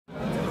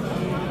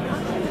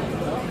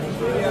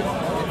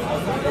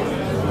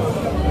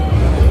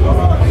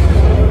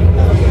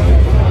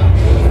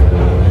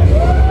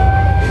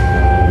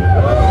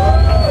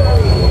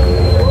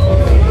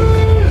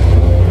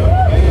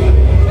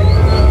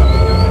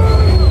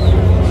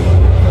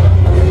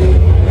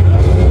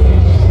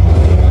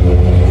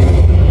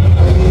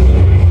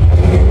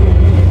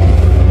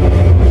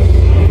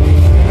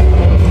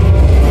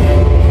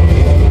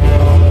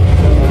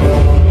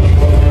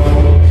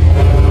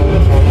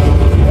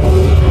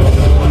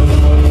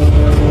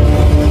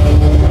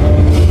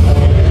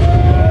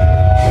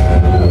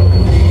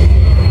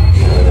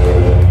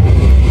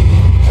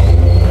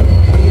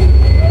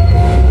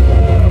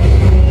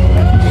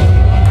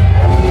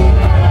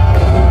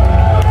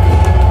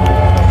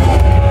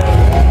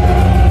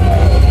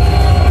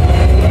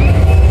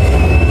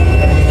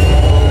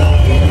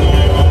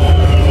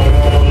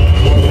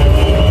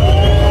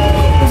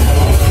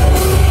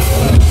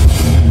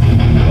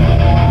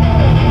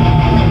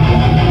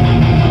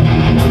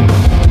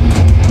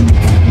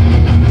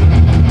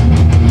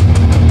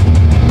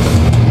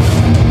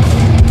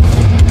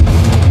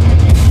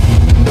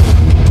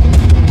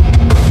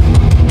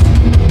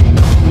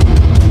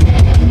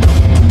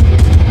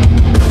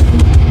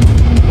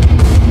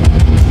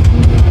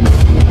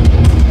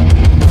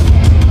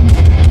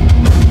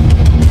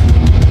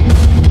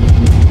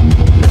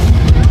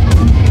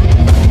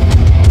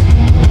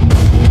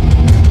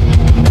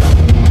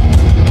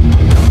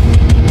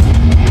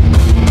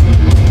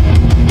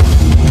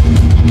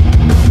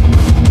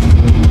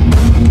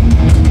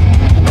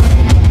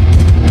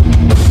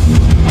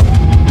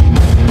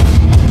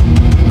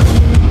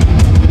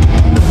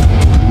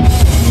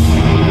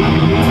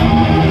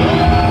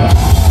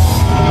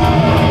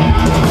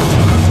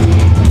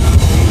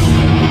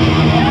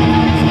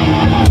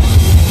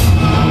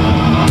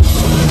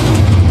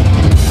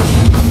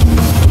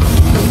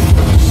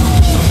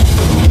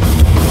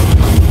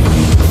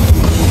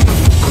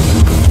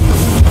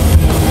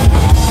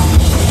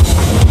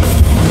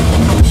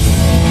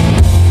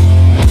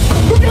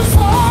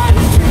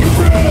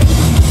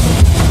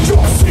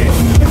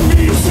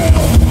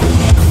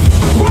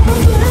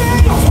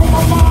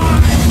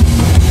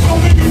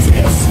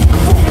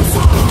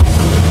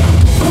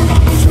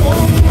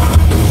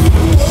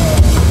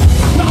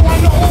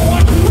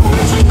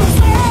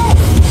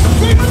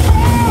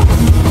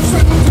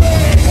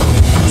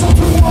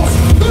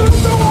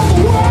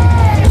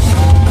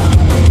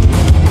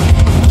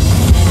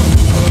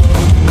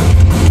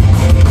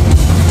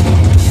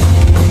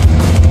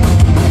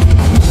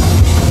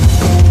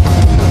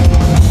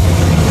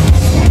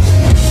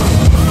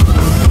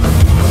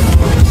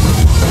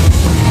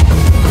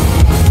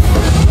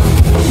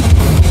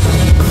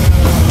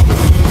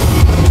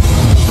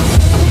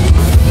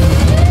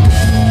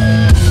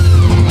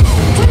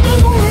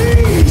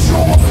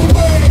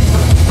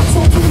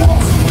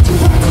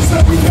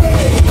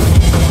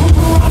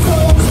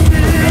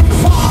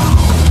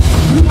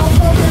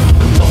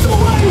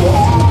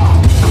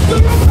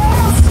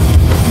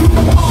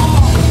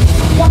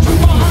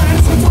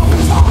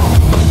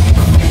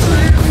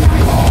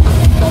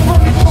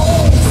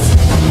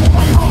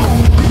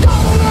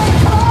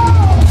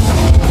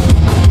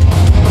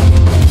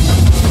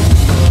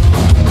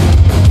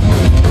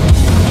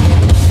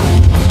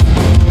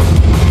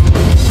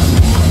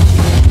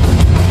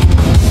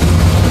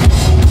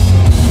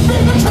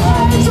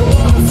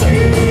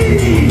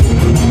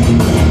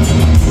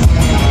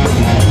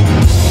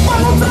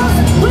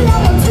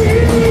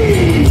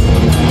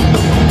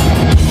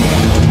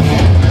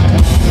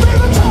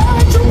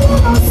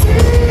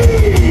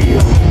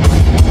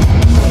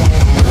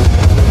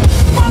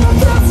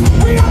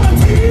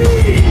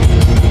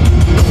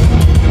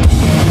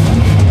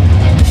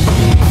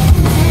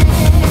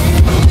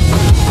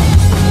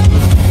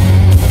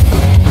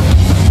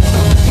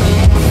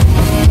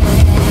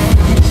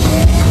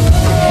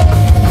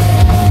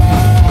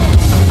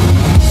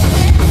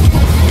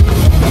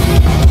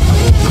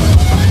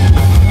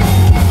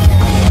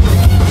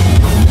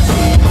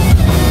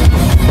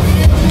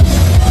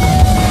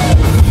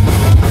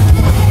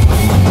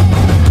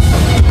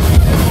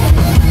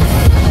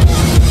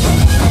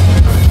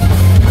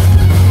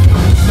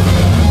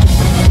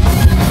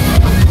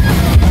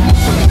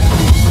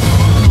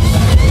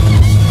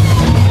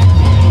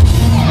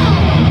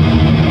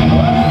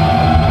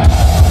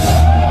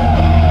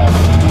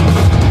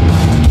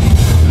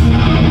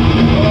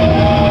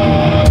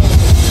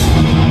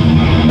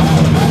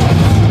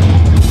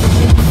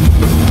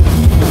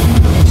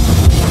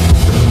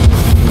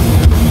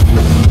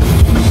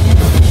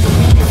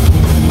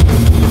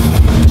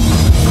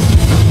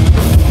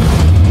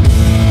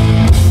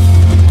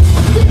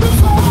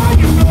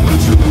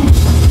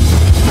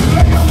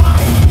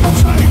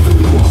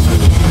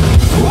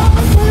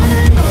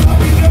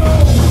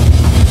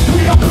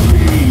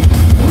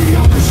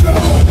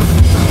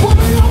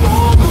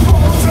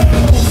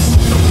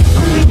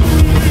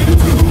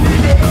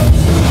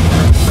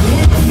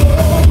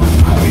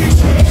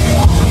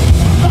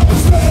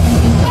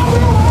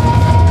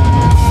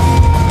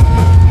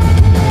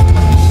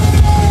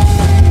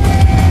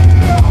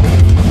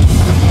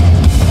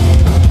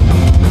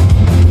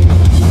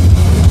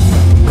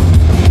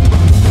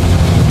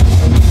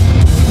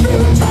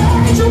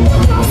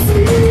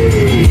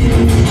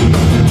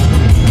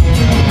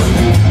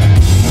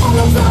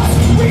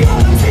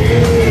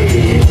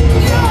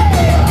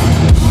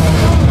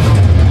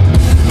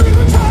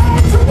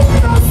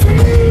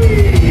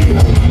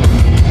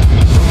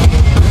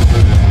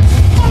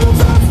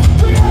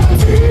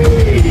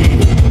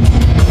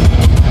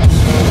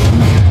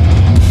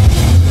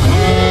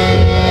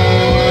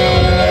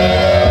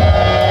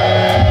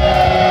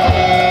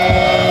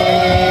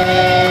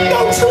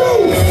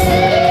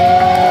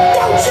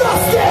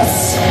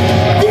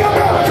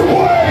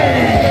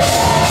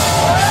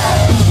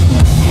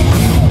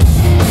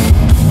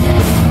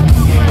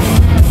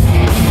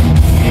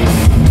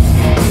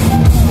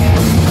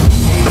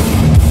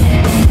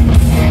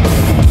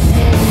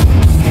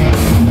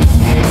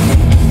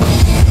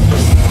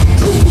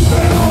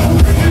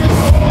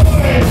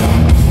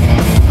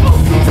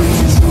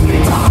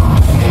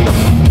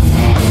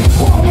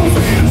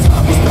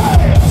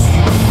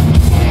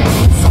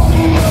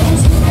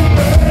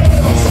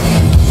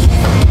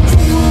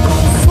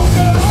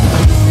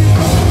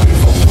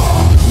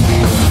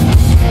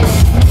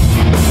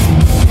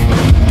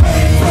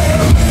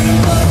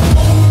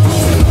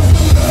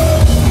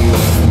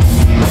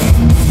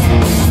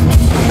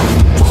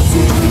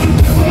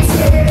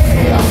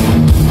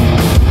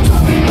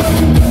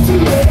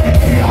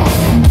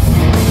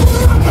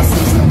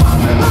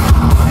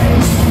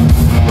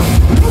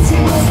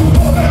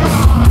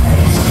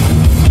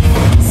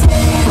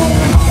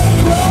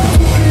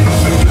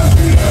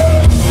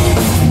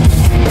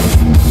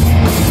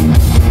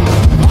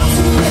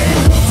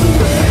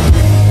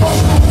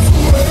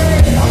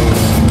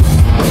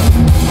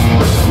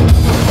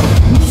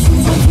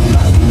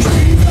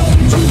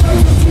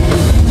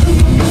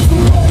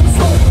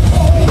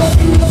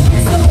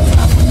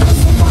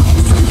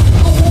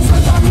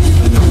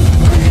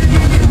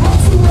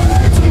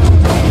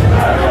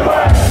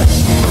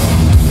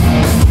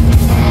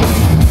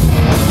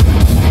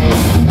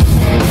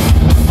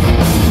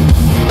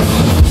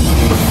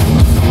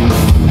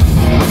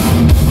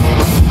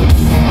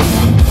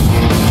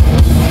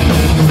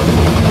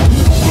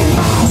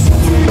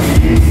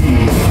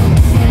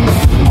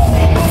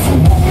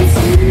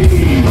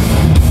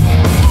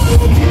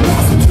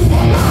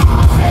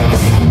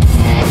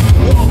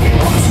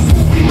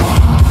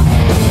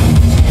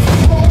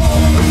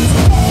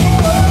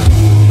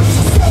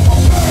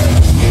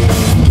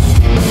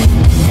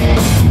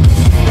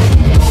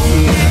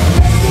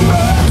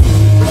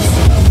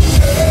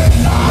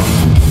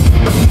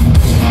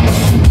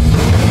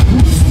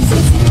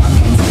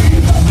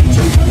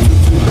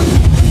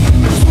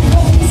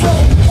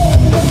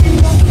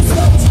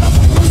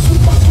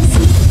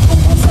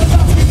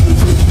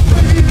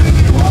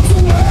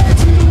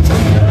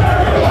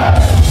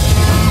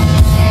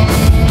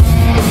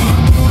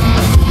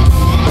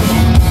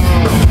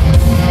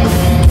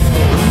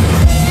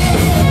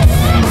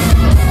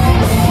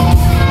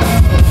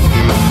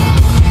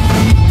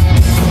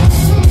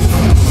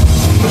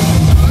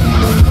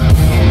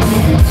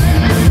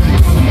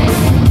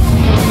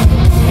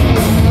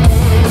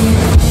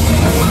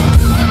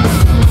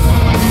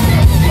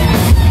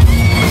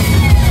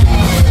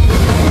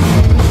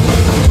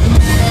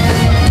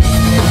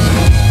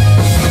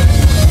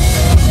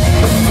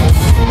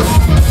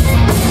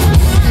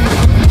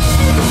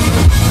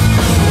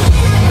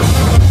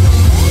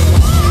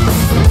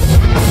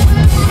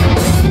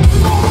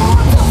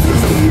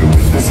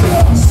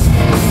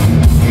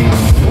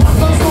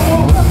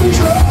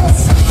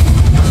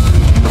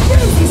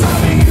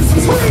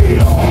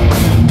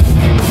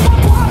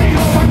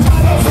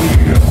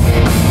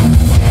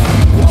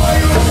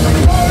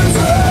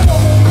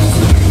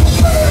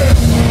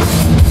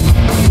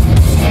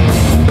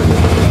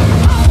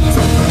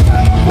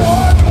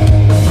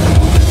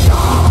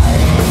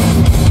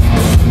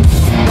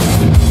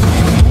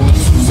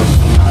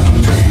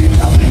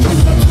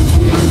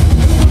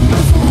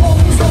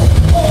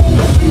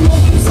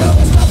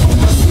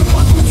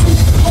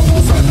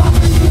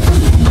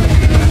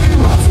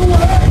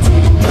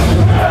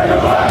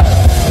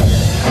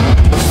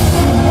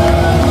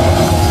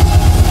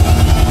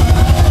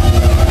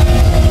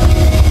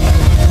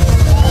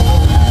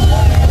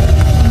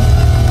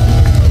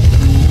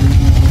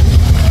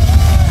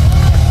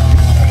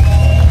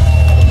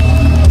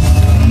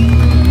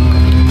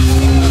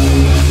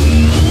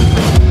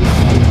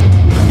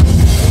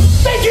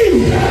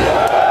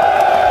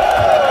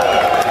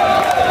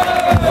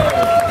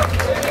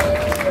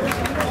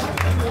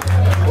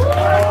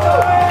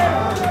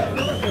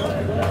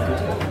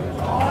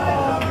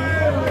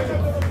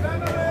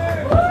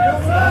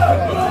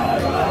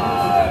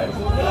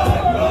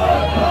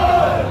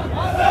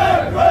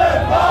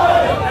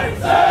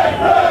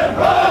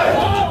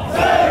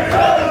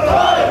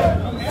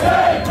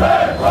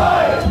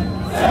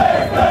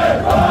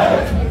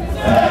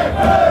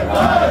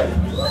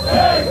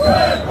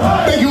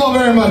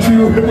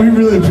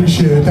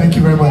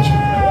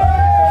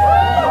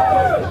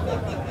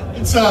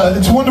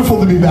It's wonderful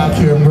to be back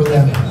here in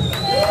Berlin.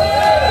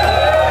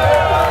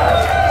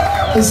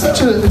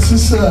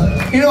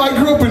 You know, I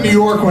grew up in New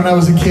York when I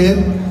was a kid.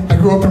 I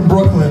grew up in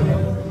Brooklyn.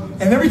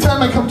 And every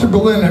time I come to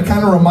Berlin, it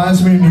kind of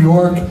reminds me of New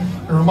York.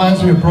 It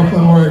reminds me of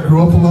Brooklyn, where I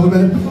grew up a little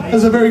bit.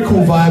 There's a very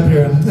cool vibe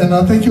here.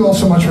 And thank you all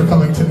so much for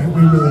coming tonight.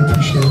 We really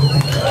appreciate it.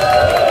 Thank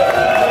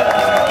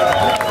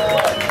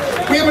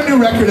you. We have a new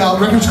record out.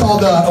 The record's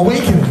called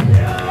Awakening.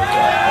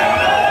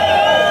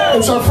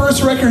 It's our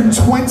first record in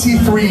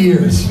 23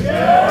 years.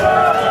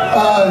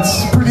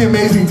 It's pretty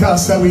amazing to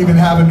us that we even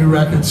have a new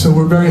record, so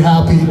we're very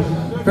happy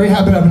to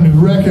have a new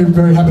record,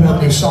 very happy to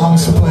have new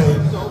songs to play.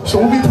 So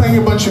we'll be playing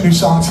a bunch of new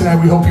songs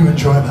tonight. We hope you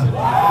enjoy them.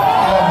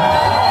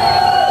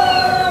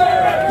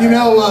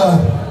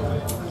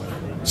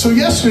 So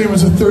yesterday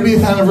was the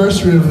 30th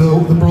anniversary of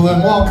the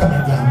Berlin Wall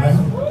coming down, right?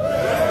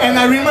 And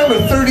I remember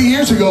 30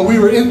 years ago we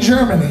were in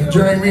Germany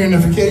during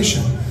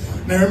reunification.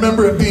 And I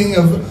remember it being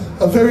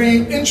a very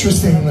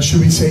interesting,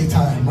 should we say,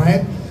 time,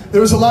 right? There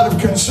was a lot of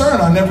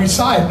concern on every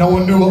side. No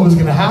one knew what was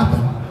going to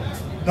happen.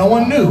 No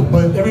one knew,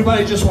 but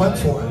everybody just went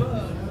for it.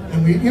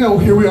 And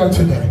here we are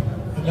today,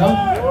 And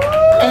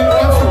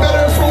for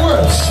better or for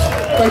worse.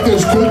 Like,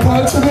 there's good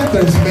parts of it,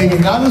 there's maybe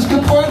not as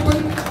good parts, but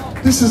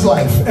this is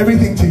life,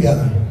 everything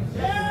together.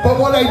 But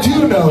what I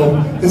do know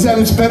is that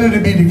it's better to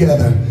be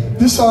together.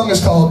 This song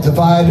is called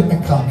Divide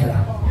and Conquer.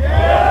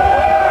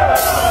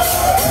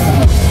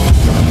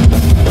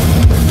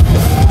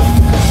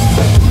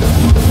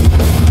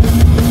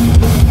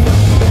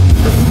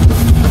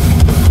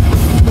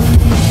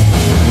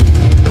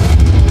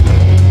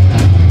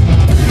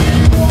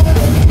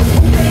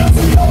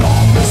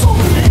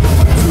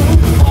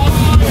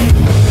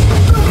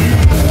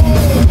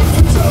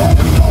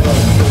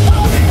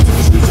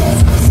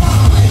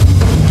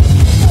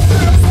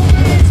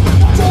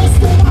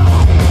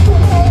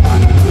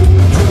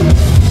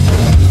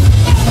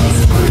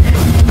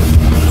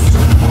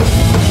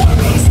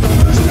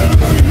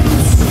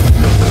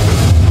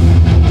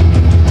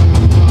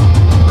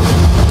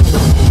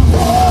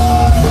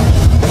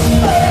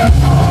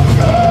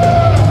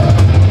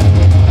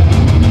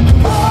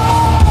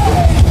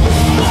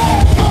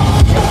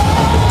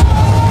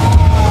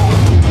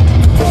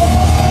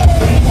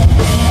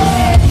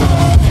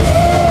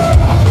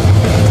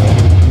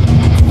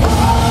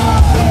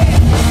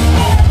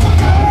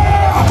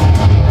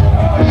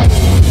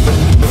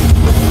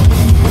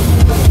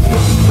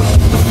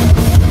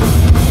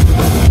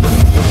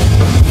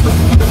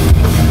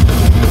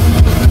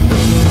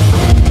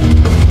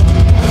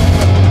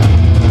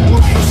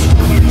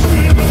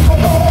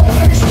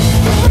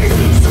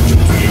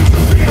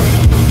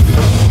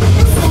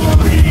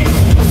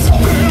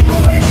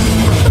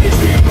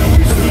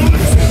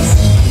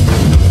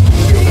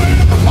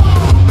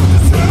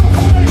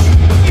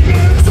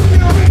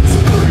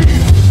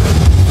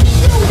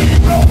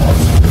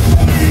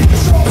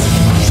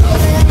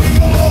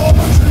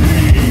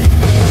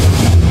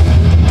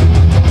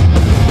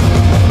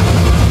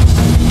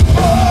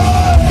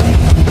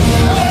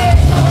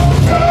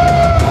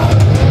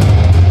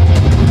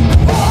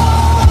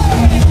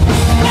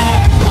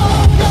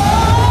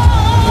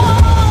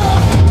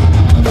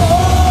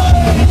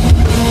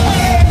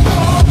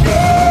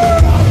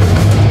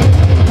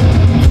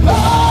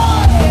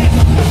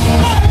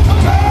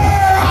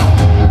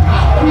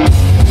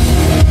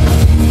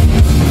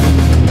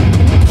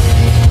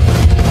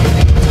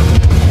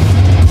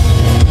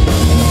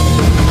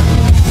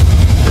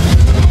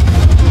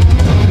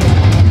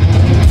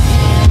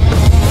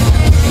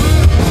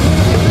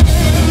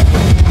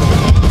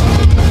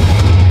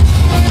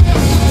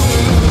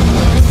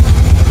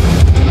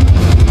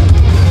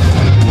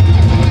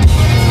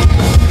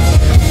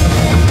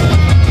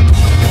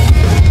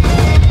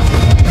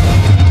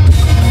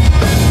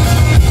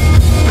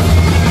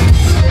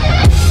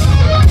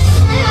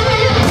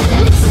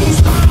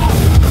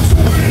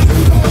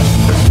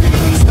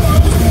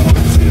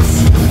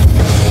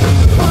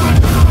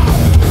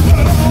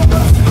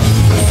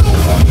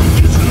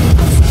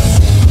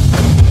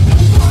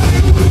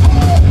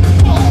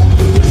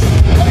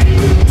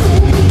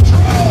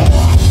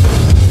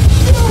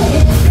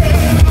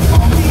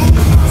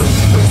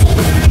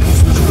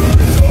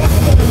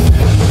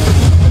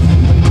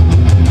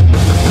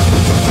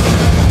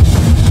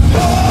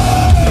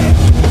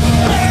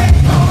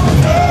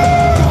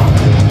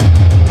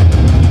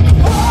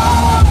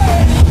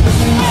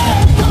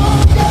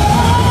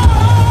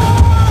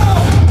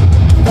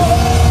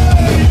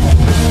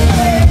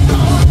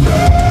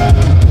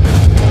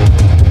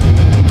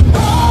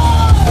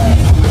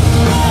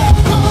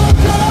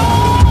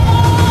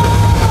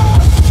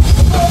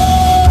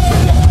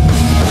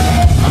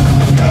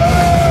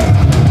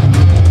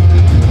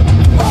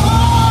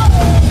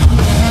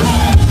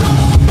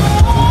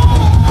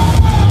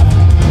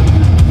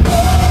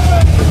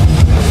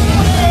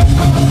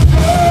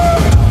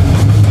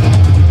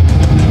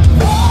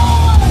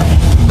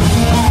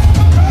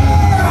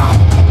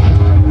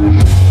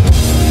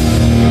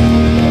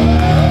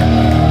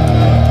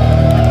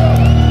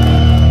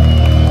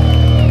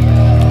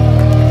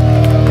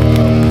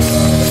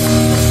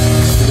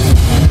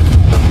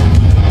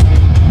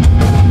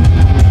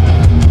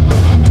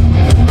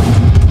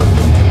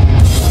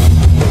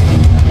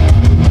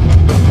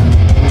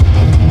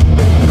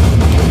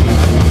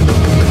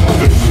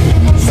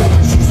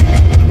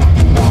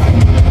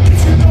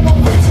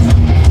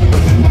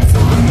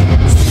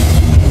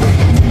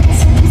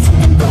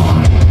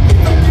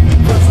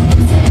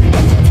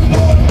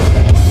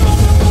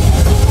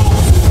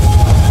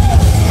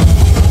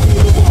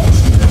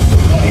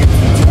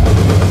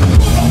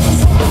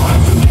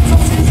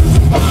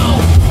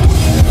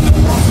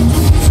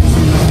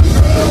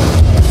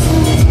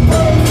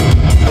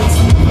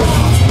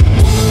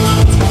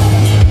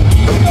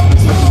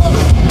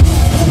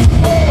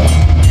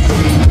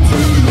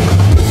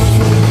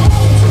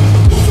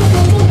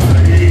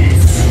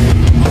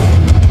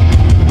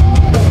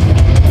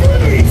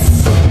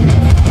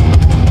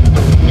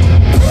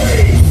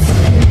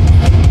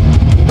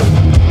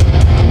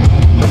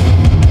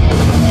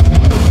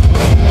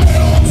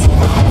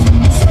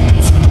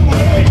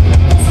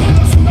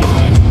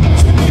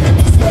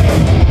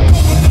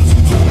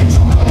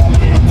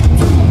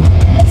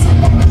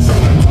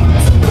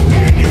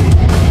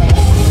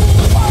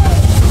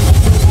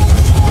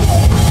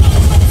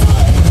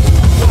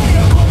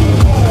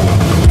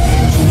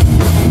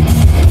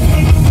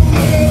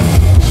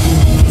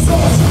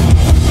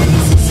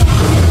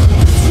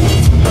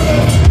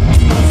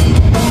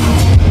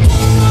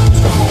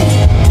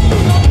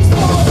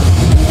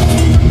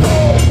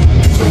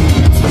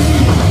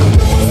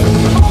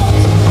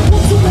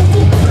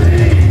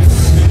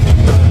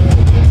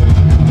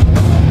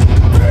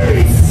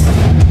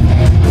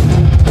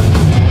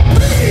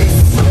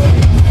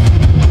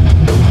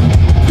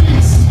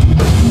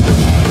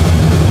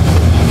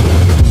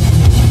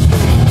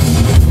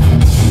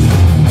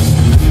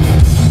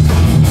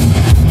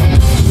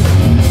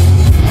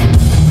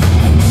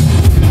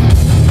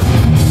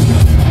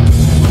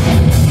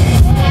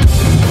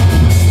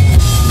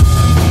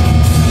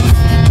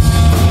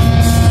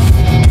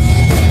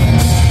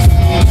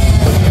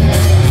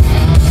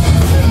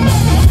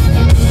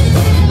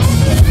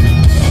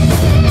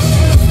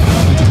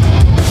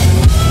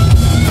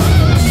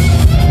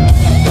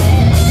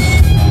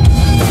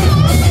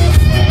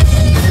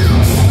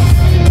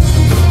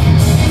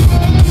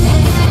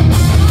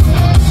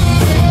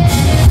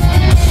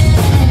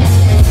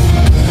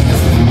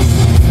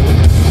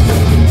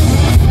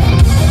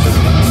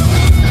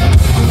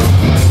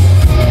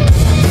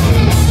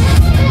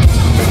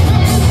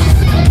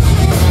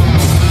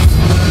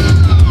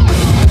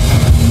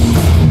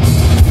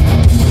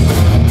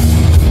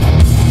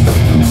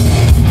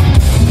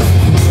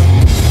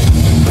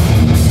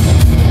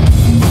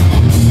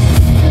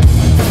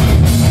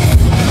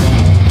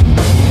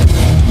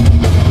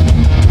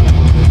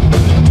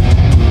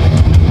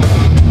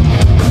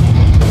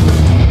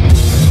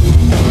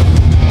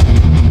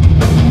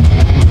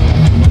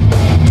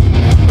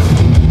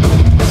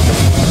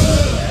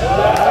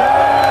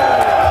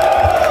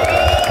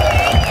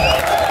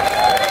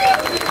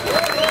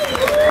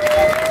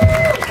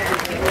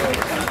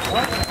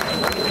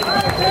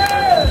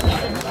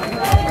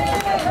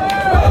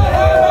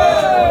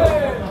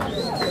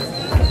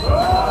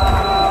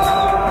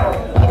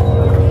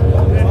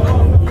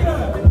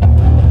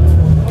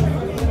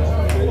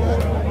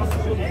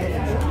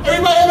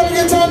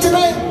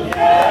 tonight?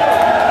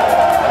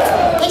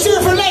 Let's hear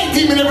it for Night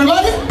Demon,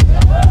 everybody.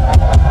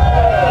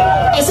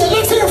 I said,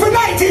 let's hear it for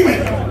Night Demon.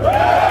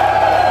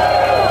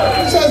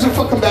 These guys are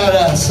fucking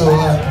badass, so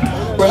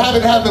we're happy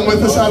to have them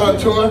with us out on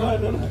tour.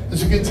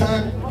 It's a good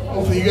time.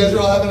 Hopefully you guys are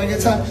all having a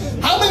good time.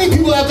 How many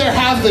people out there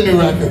have the new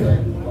record?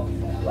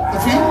 A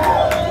few?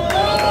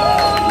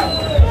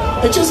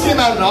 It just came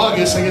out in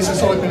August. I guess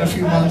it's only been a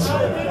few months.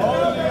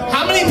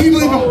 How many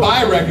people even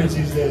buy records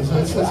these days?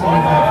 That's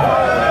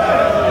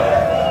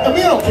and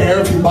we don't care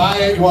if you buy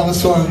it, you want to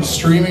listen on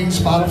streaming,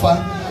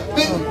 Spotify.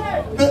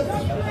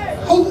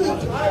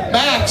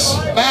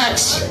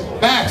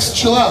 Max,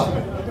 chill out.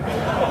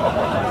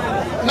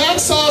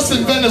 Max saw us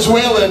in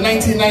Venezuela in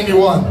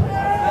 1991.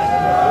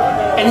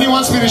 And he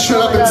wants me to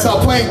shut up and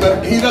stop playing,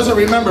 but he doesn't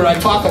remember I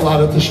talk a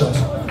lot at the shows.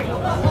 I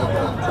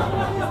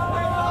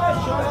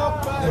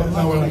don't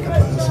know where I can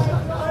put this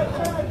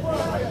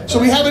in. So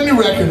we have a new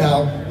record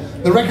out.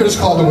 The record is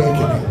called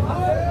Awakening.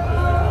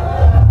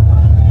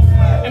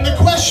 And the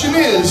question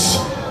is,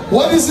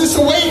 what is this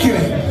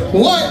awakening?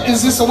 What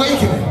is this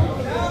awakening?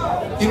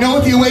 You know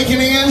what the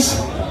awakening is?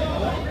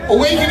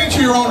 Awakening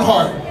to your own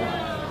heart.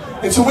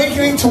 It's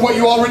awakening to what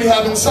you already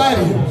have inside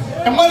of you.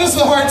 And what does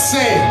the heart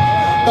say?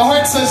 The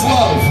heart says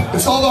love.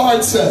 It's all the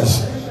heart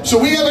says. So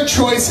we have a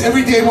choice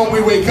every day when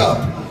we wake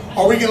up.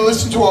 Are we going to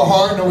listen to our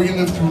heart, and are we going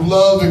to live through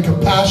love and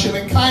compassion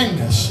and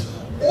kindness?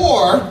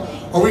 Or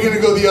are we going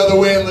to go the other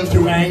way and live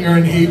through anger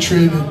and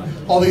hatred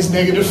and all these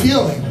negative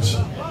feelings?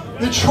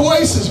 The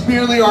choice is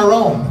merely our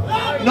own.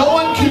 No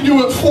one can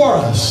do it for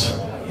us,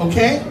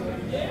 okay?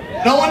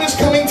 No one is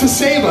coming to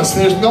save us.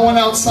 There's no one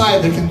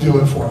outside that can do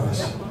it for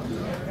us.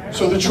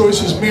 So the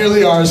choice is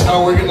merely ours,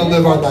 how we're going to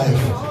live our life.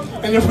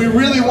 And if we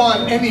really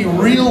want any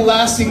real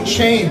lasting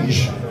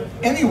change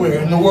anywhere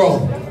in the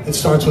world, it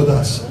starts with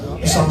us.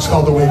 The song's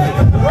called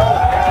Awakening.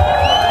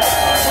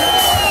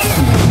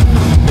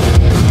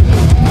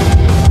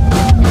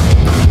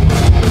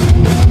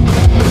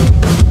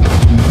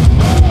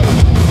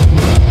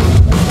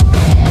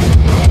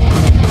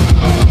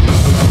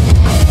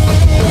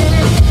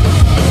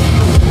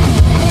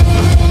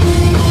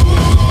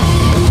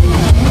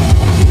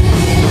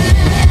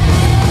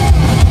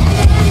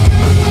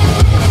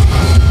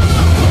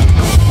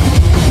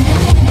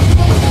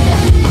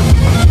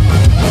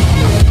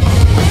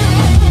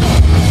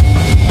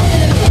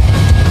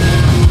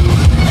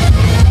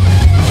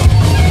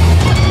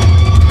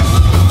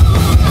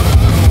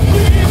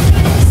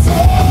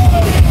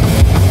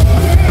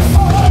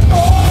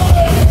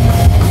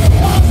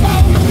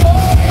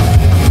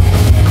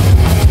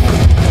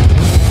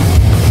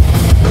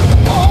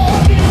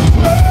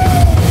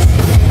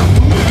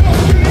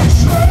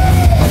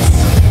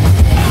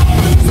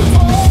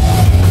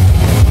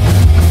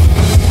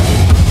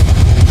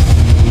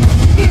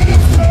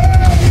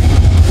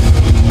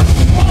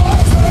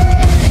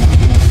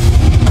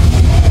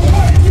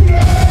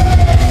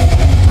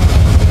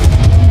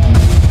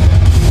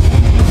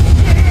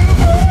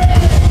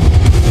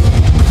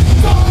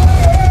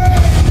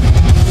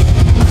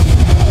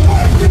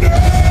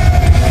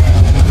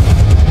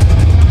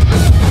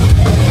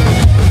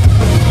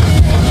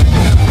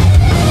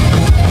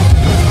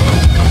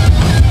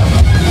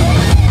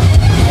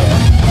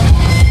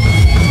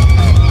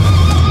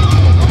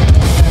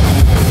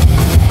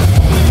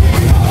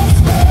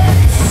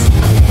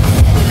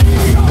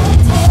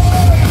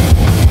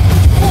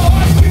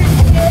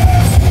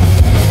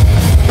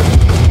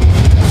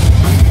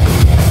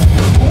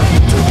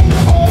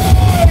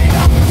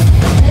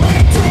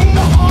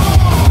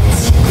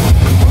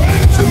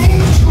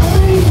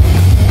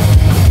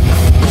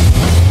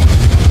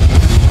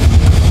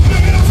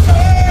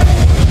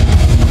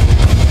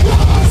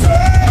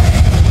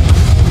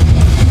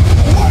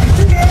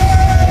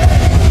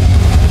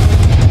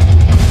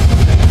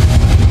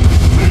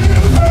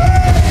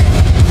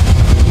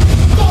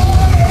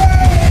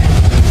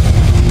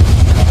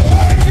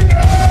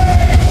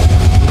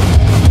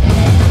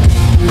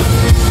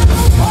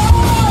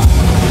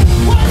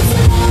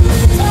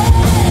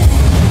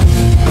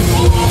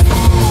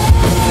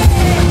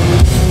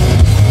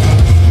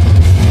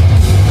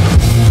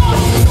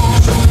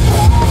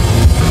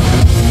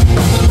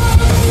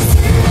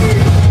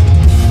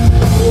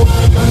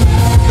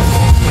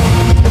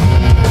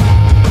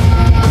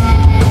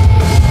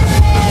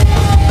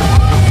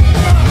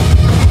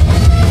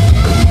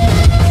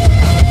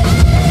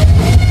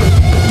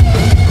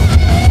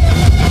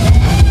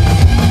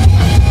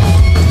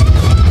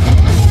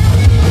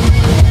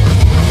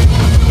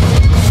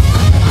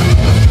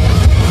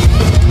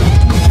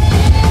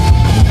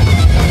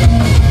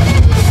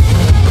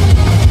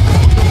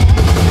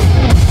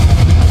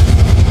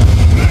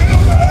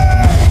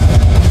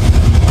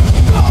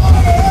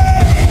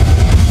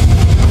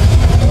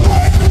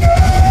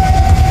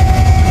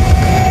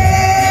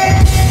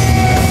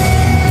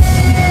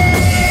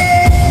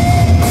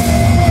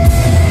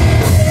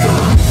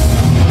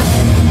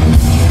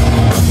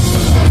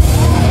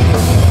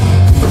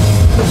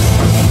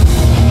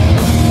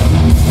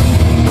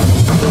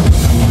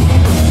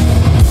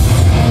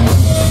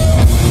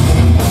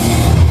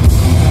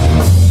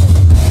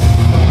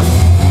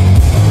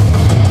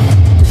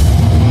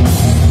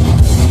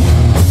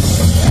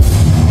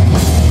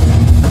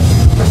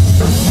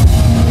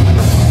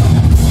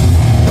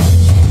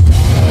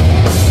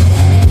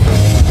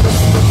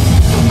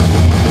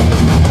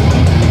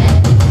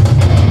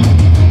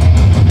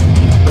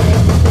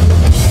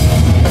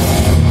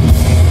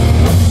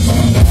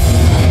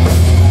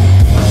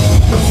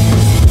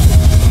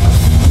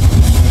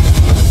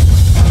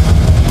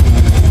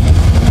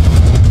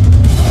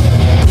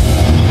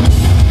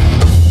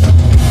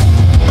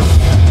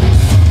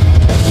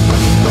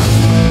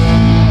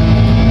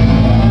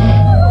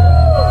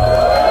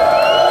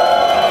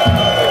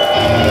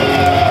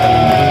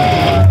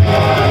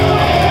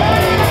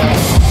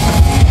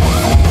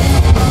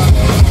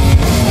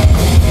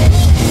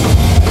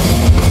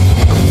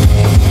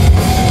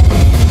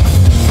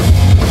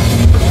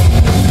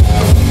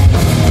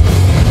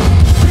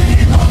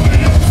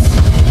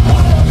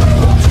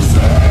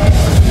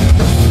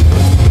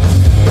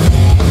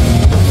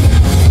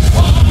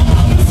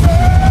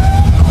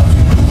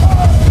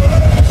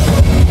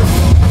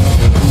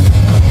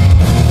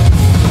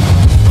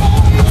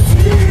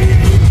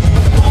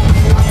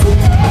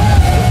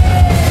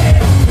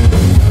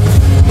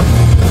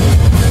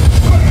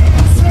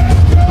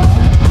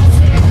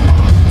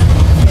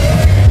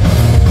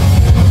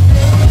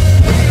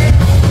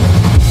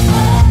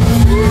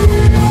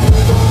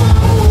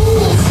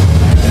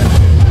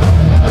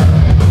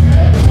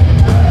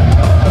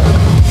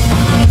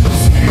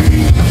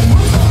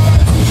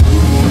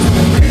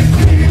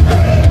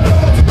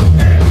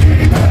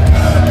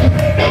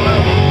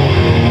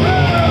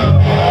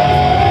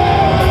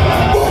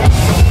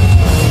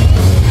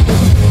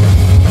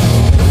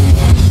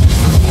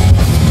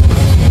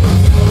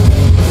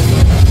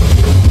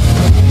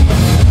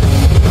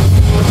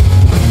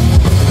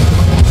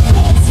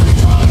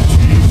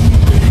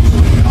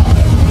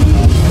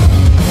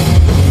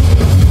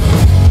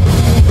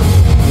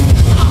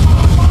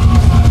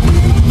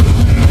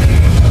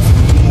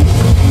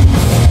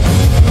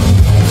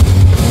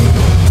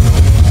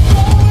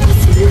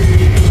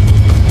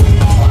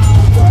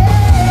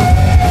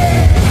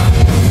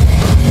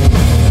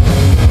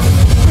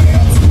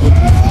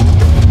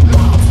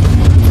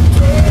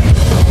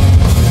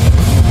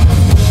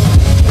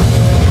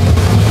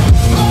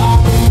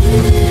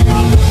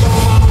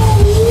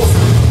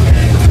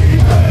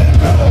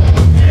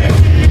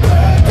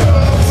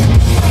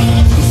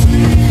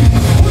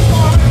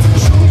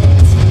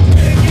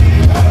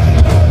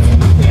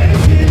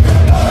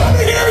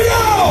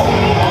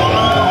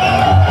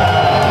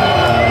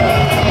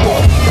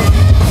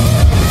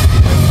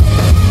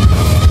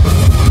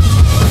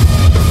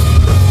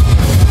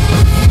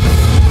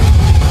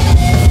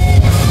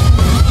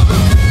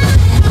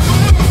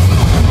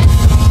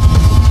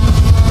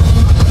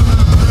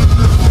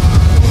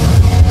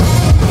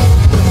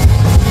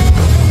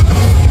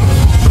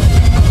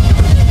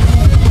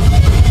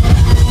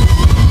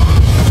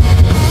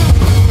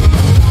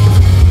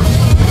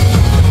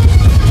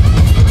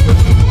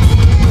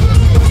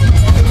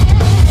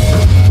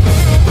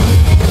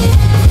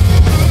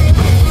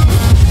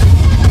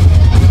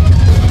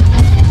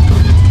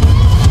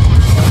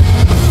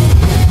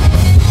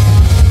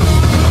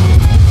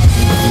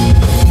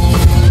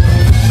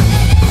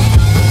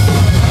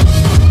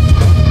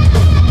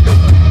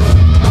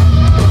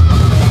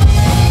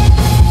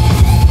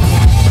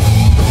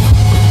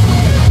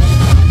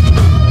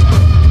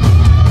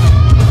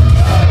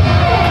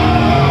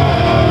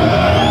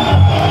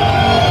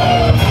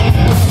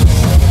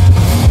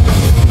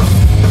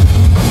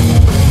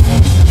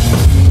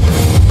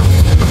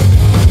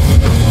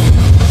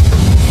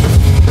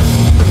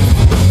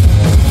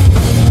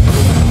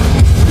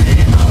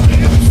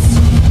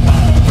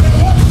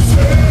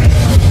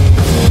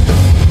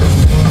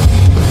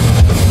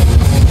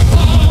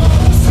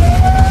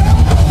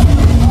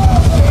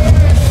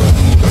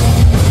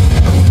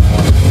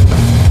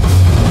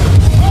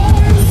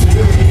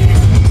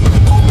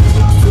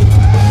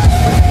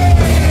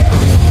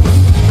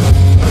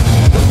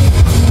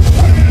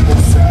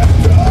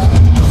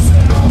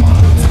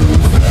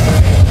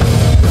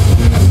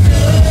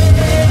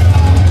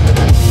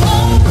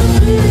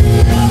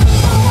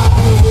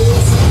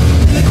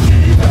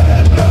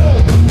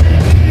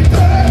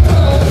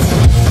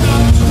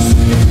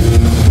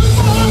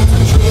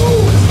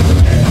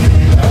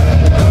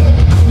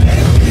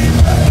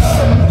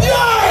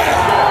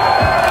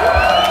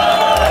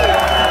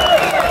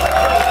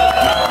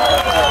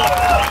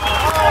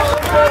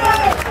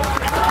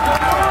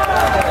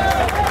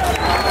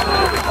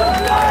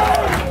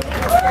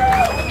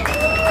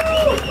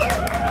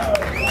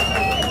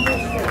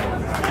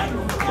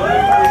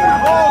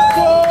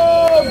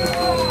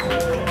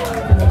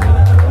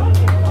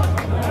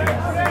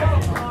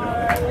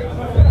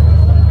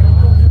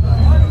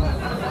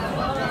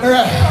 All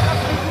right.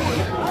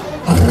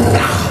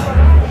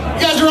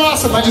 You guys are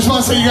awesome. I just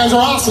want to say you guys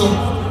are awesome. And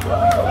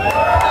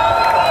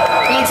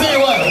I'll tell you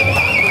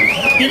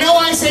what. You know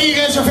why I say you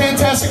guys are a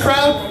fantastic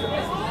crowd?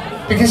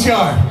 Because you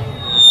are.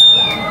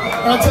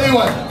 And I'll tell you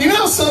what. You know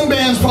how some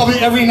bands probably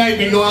every night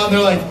they go out and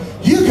they're like,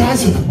 you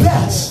guys are the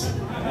best.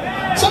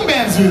 Some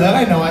bands do that.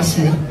 I know. I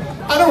see it.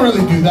 I don't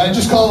really do that. I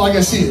just call it like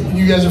I see it. And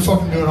you guys are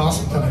fucking doing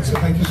awesome tonight. So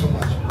thank you so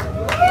much.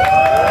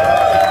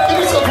 Give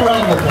yourself a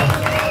round of applause.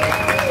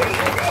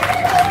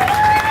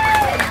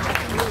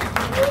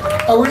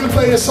 We're gonna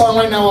play a song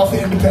right now off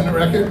the Independent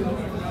record.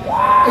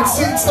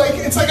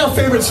 It's like our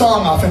favorite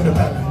song off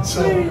Independent,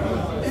 so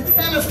it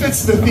kind of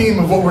fits the theme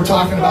of what we're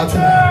talking about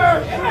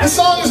tonight. This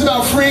song is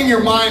about freeing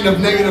your mind of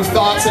negative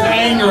thoughts and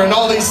anger and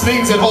all these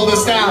things that hold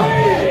us down,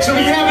 so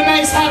we can have a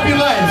nice, happy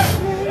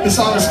life. This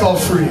song is called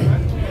Free.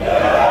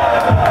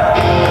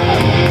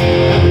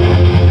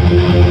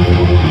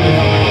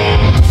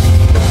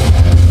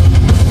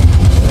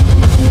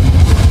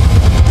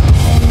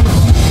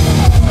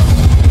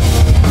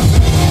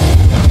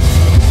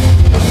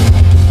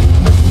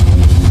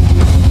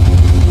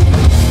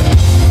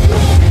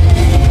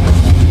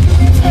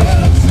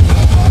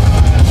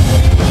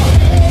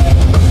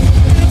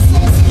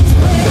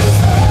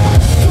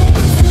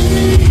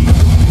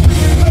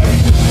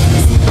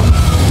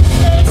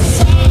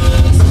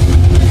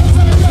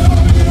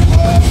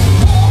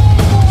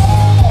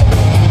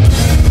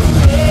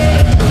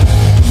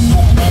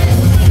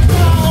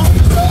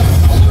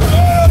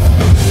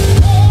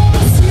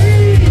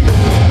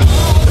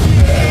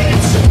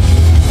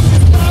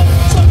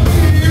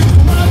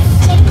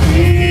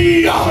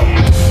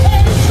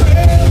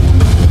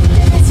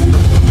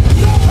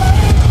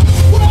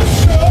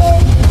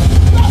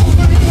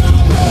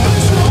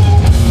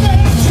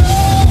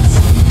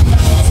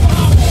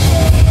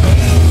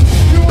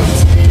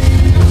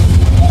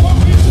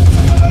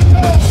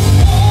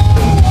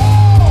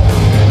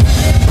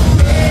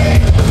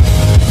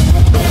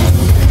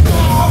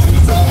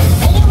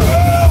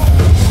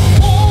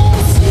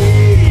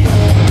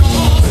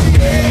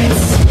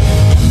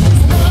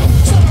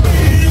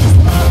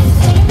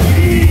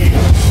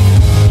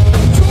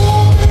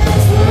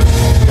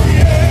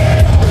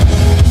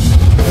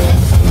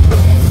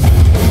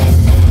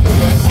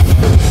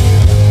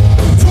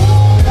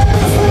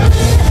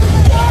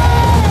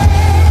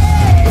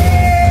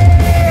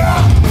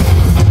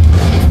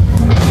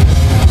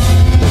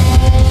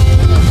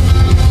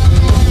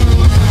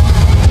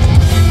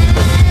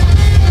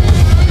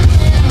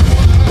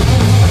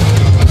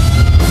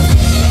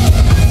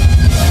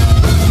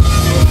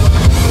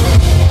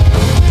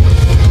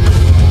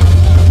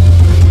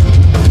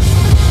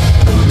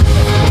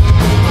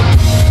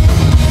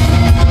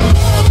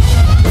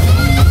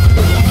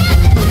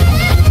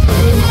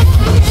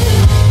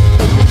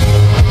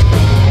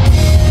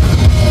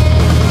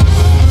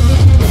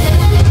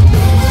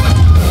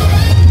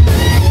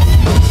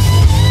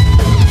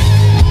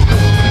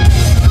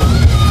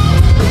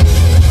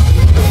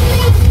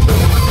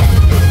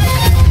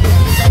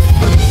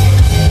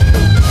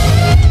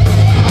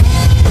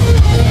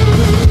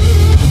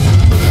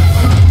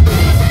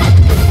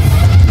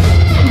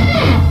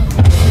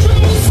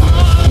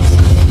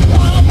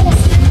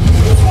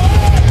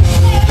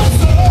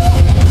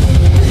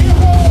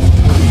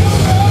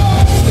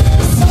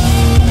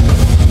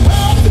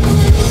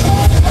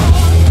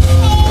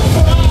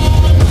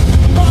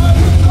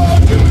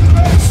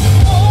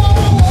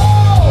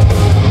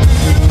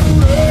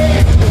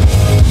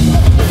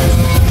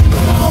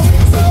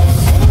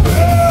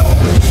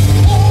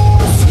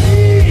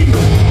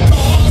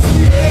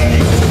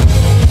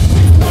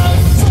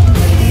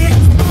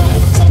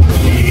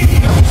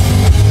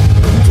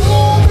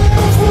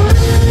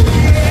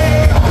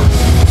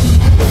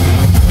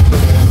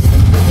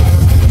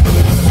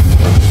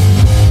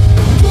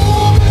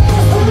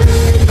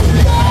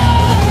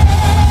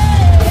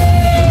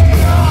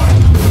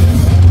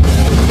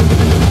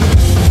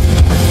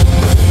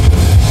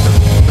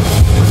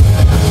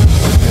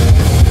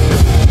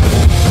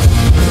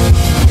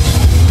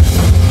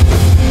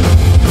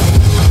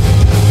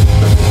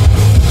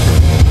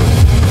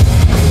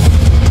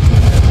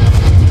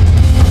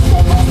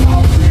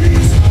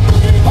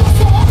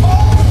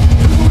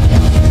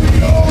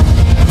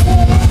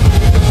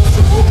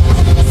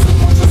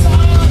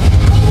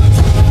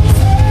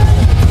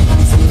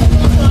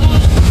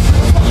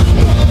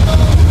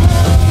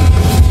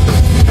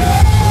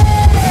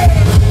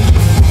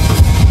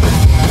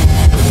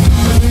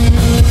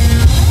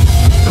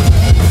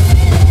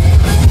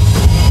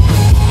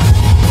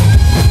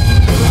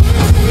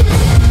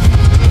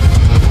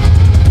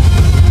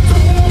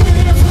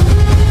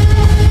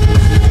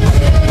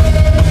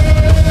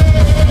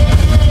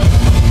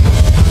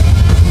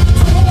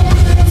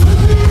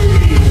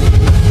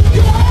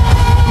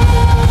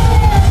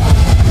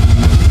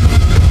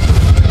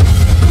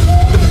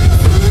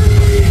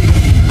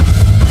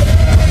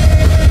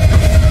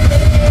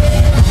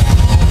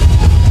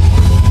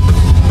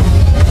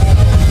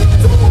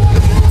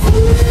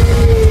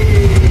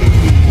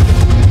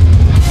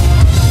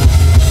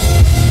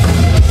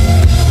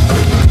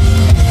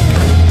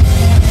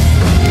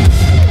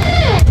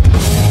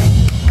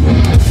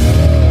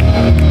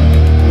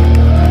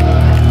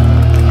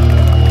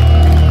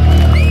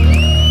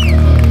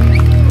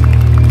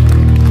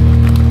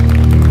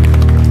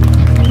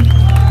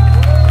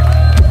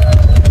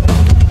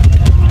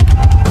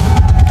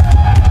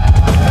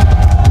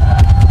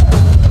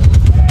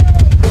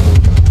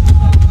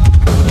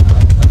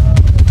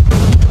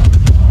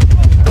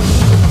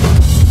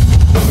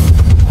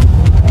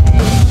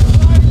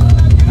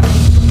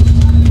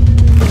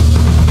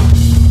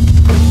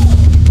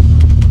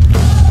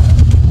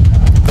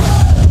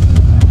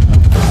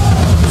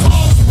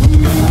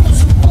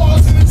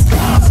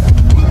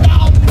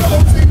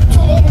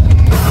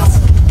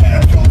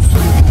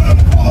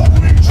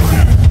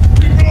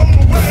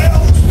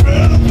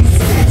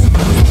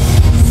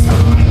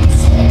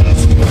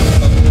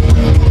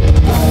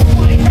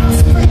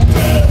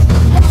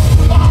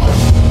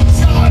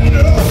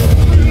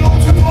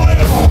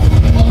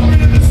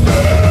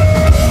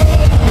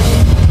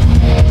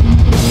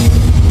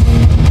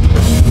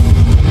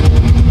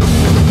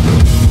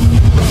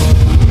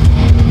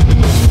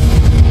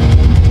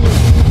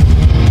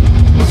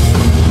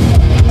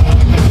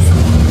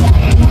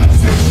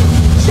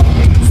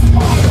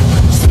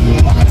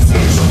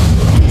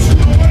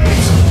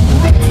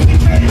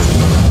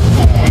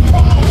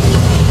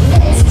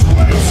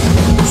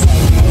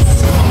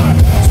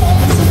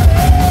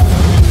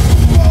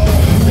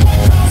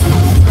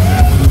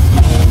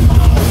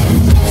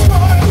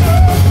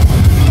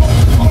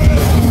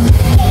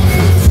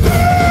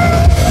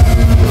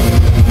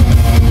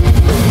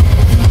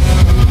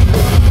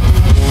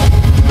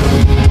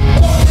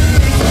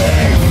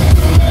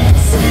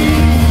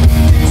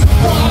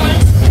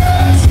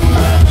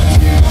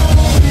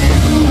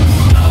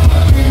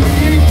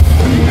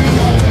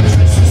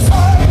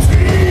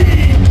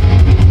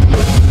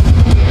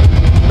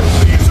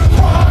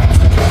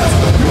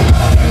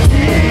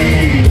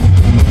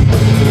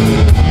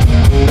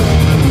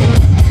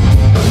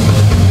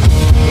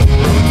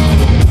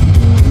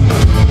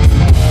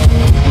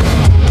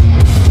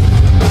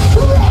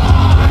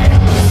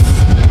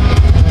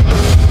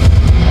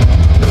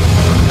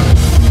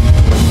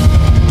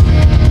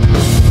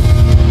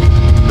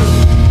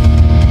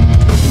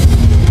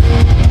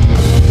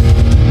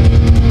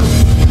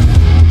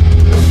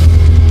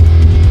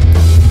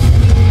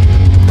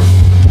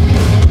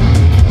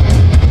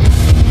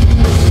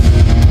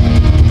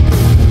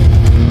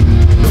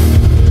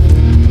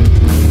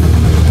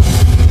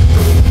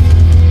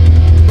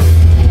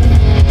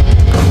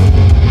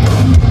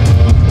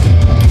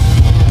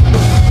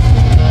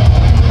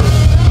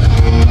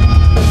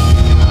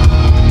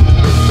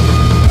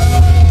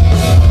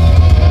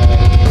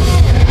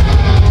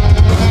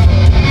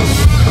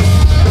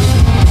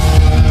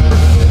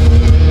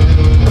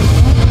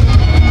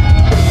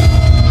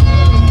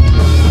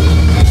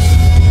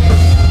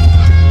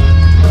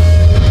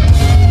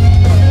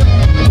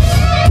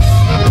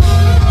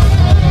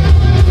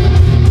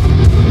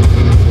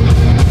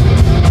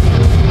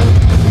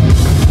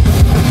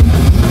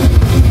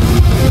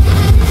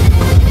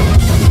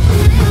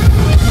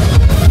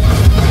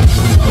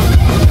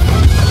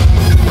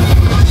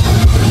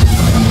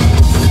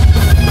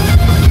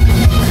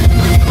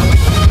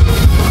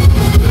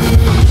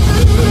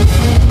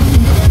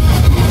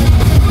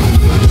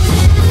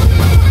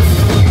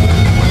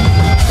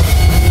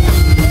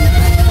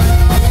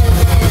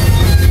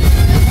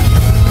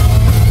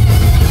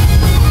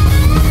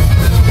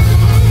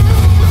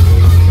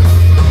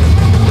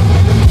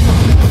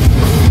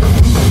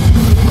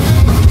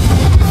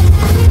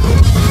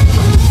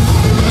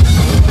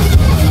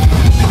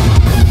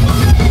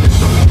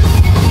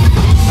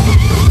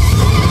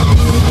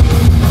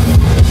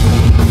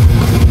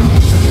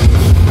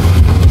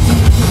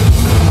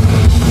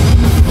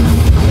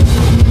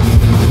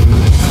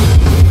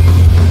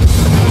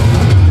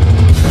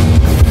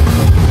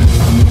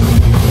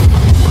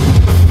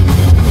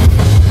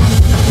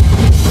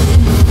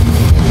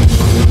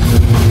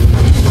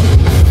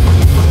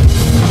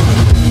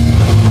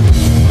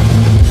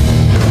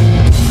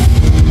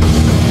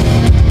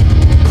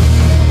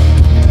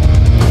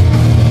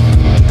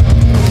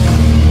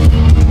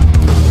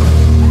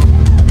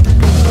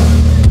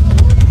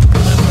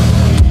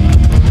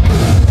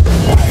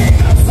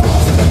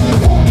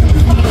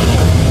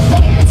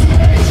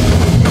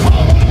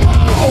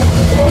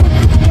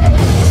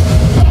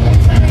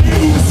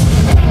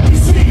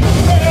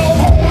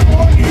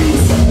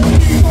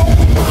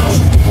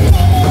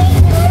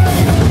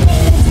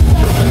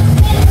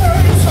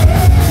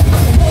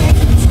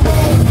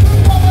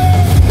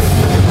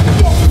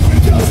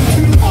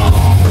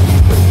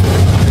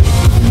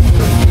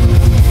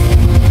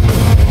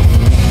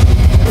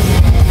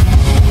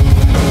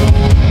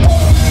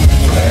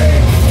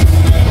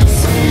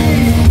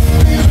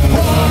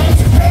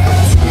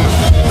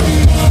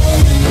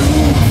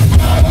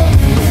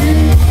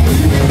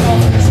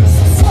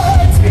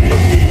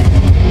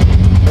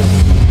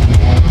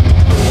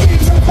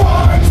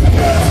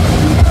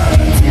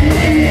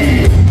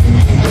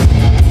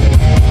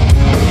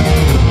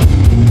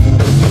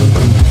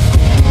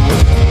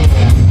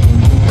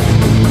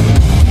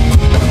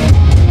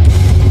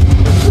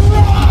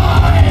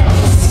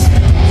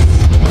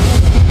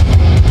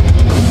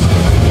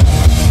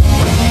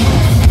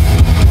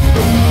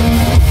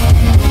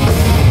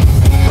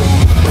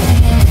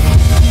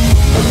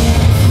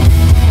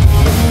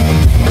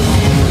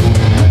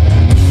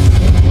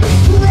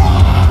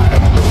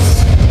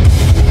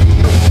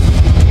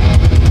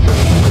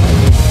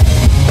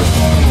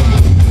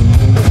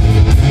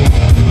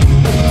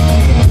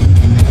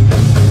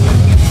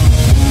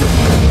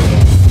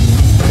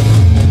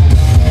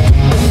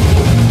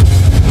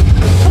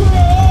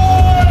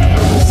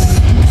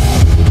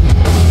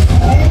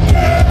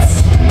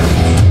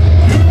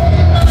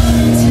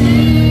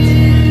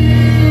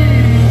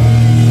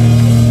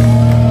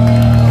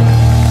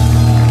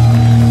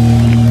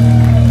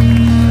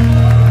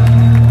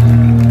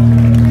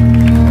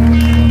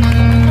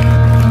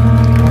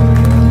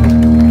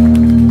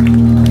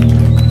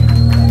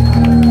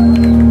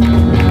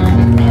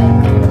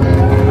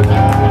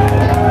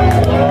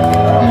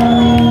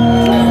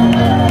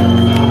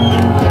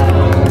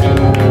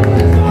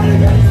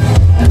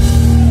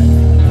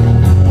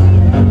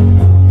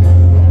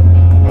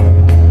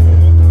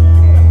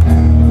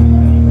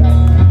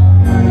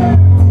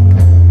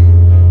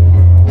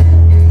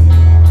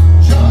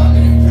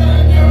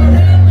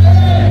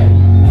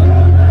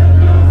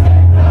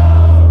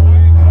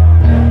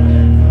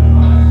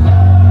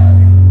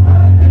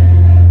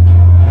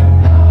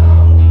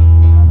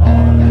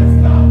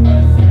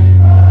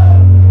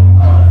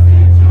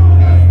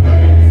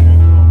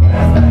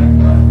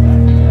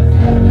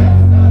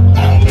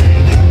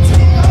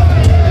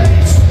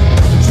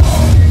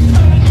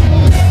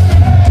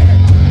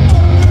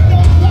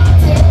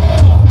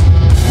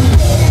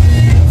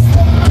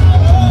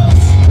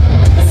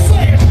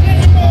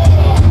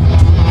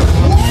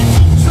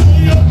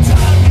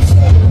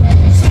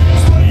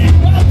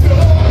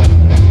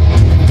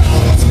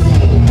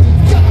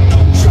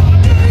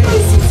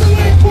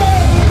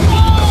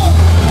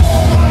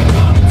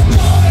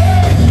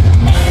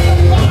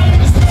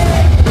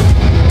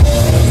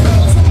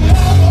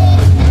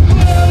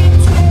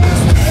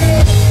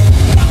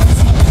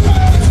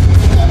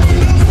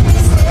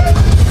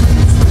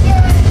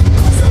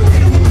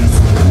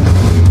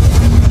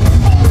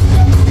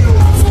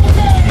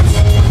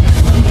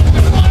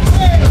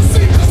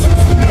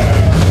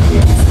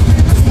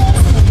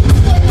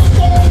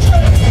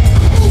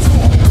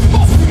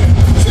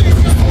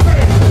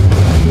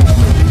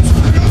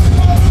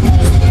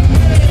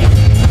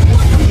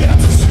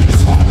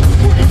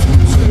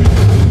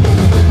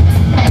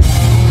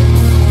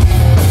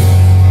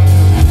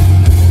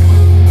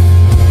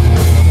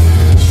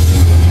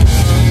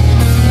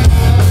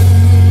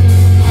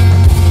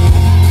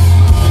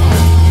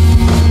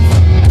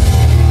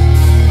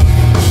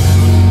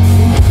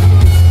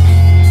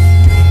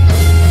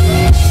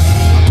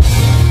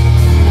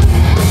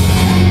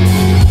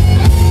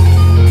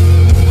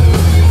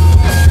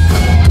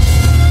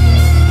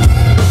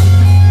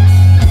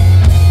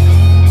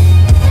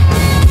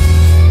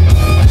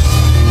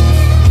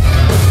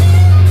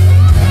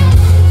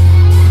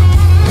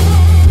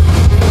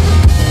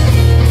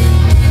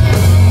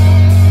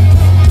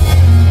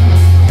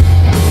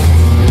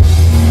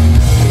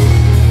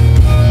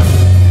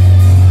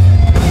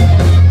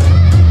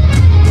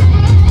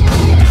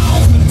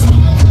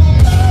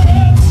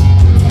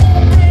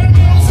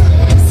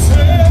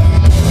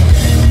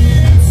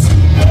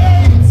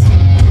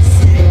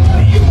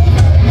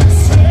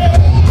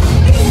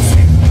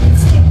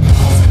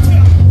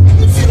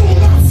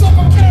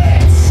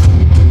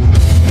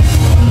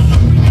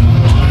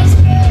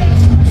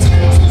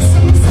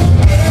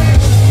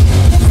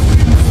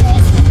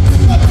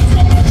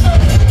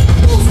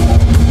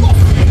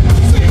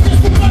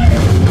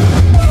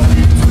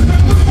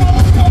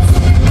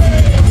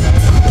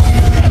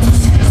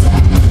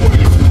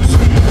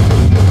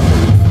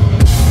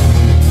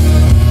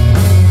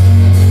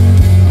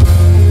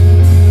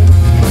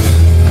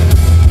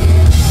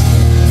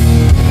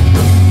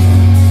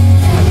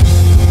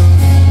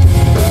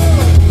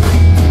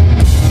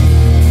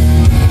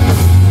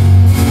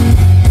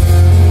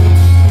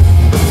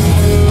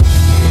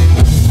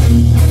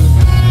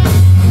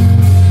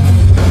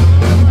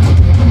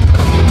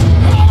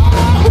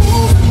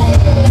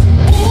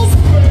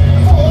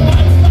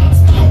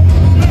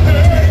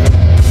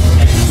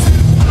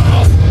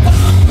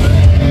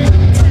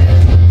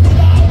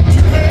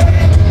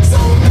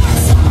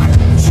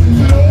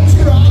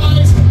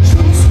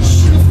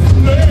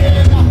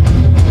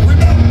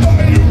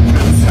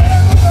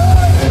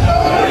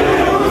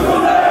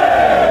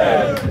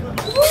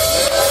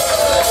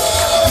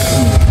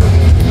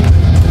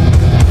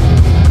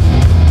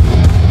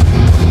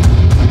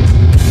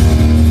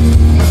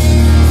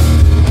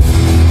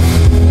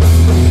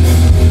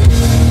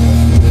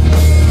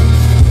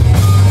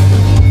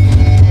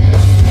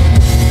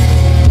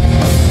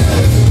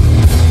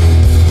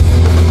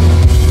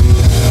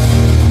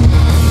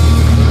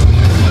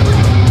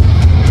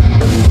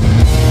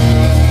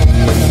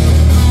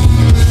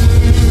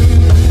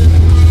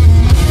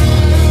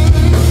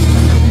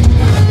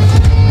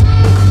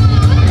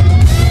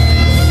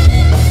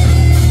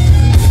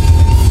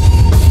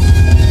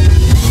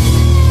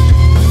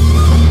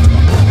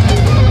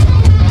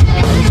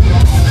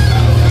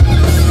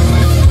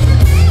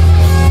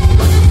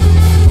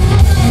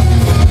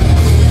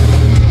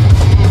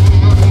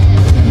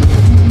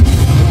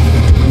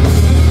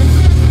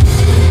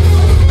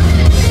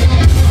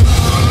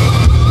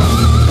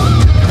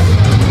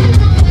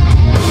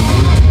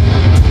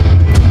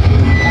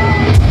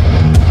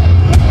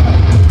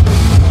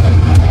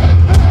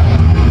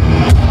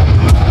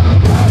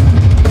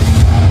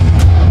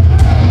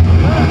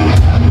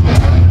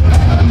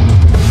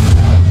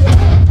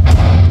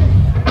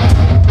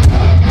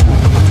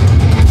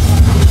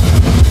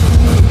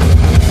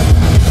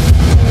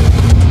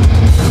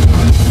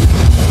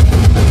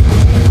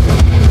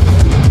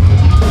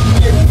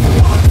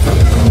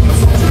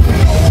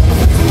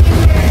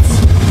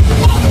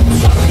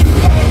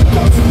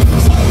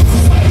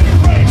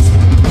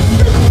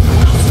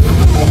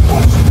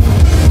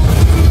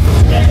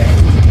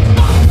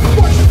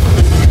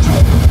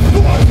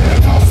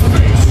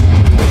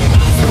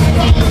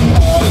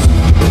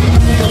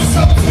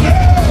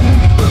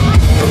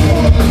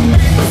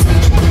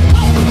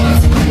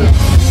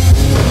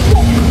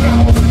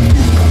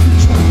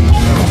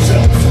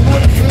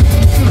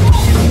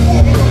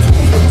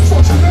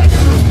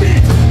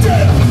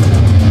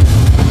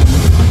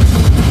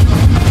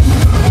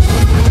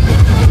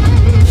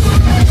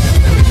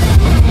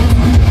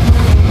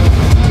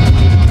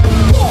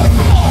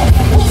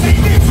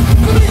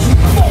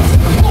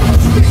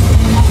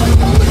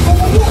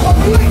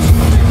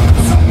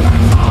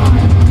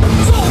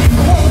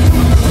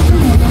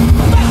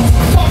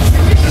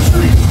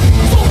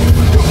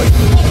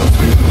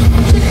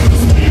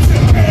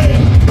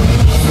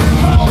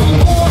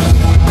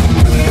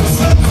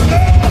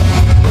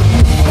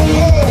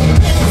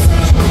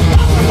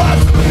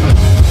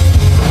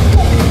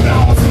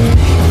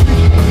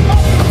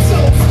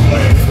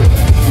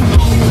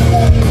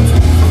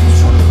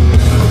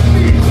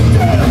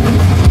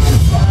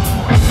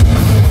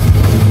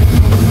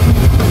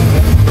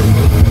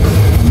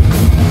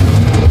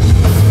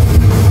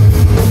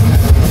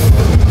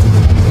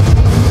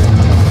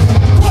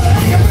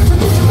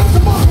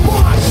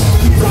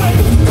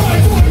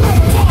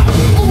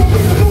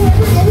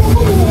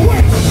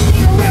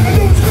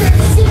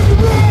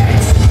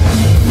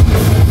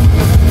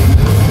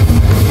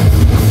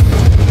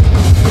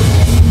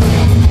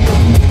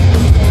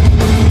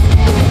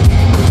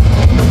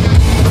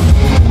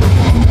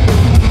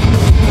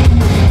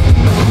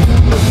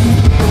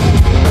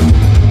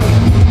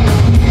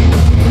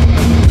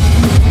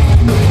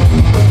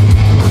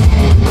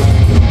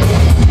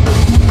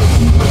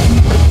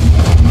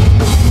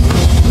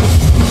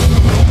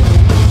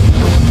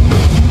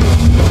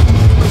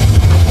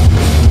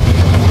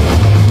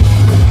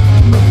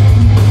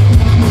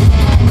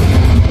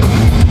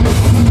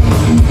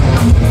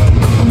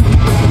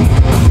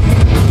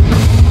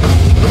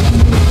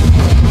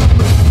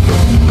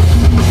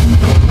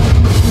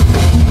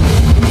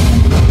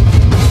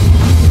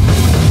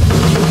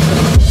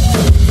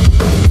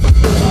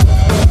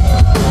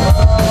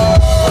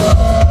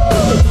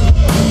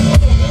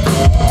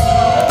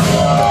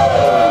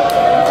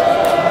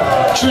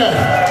 Bullshit!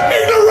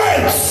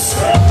 Ignorance!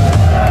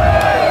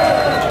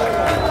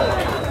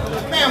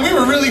 Man, we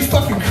were really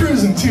fucking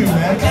cruising too,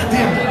 man. God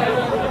damn it.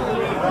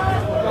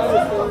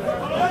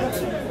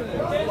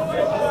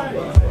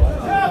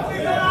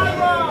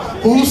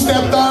 Who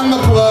stepped on the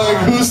plug?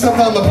 Who stepped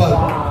on the plug?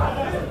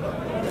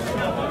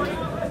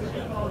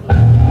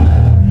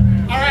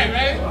 All right,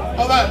 ready?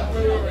 Hold on.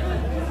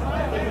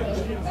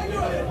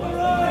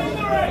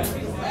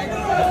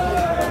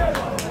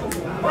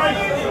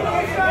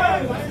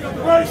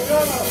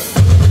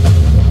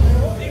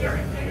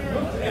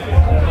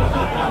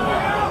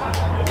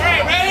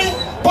 Alright, ready?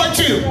 Part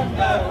 2.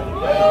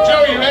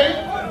 Joey, you ready?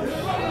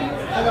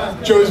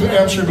 Joey's been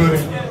hamster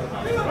booting.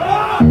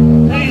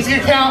 He's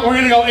gonna count, we're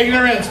gonna go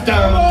ignorance. Dun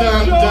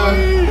dun dun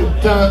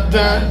dun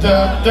dun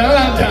dun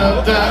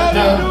dun dun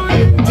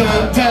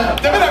dun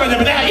dun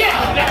dun dun. Yeah!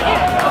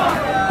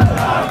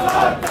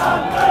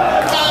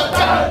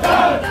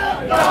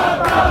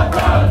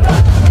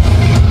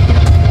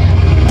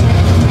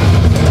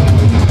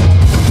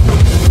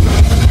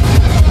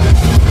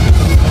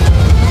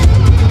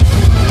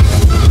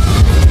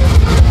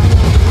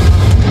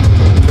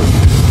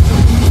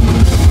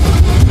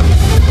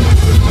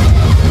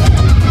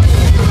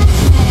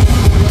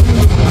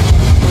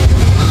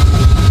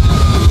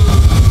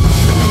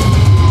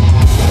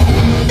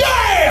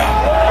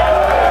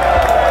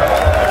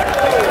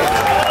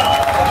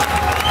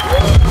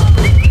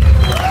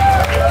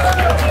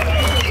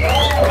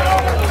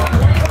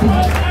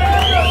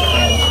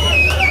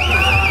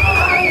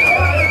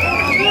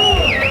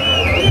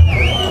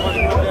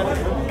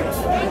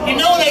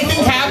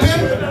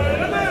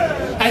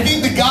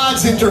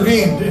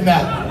 Intervened in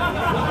that.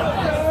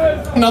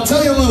 And I'll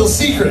tell you a little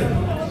secret.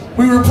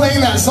 We were playing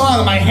that song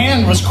and my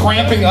hand was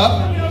cramping up.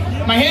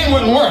 My hand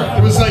wouldn't work.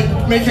 It was like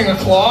making a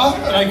claw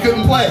and I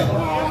couldn't play.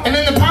 And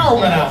then the power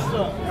went out.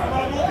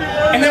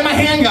 And then my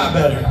hand got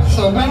better.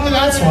 So maybe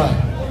that's why.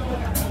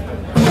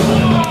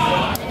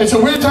 It's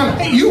a weird time.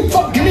 Hey, you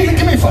give me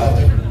a file,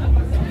 dude.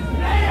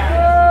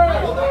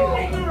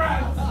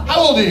 How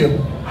old are you?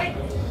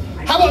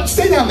 How about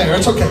stay down there?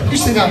 It's okay. You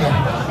stay down there.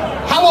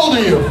 How old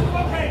are you?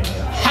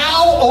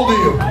 How old are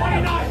you?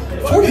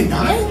 49?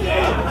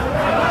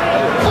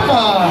 Come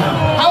on.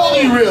 How old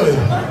are you really?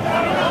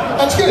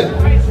 That's good.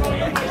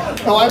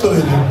 No, I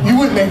believe you. You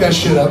wouldn't make that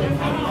shit up.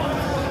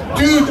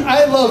 Dude,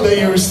 I love that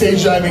you were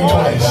stage diving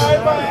twice.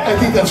 I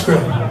think that's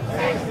great.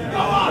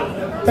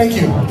 Thank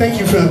you. Thank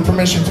you for the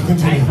permission to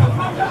continue.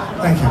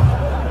 Thank you.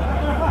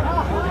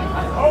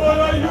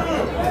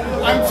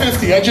 I'm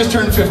 50. I just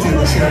turned 50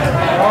 this year.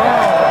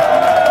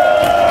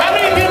 How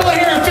many people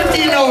here are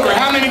 50 and over?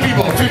 How many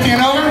people? 50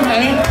 and over?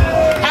 Any?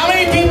 How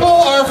many people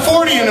are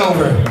 40 and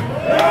over?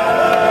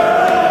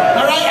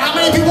 All right. How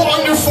many people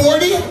under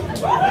 40?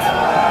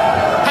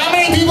 How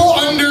many people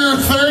under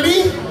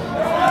 30?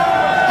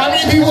 How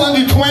many people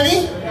under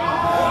 20?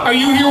 Are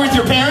you here with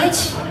your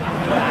parents?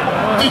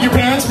 Did your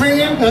parents bring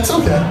you? That's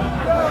okay.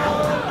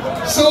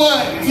 So,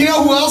 you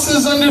know who else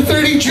is under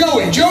 30?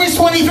 Joey. Joey's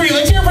 23.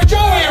 Let's hear it for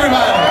Joey,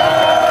 everybody.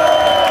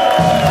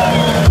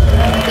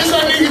 This is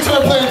our new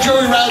guitar player,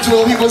 Joey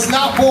Radswell. He was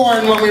not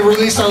born when we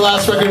released our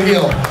last record,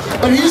 Heal.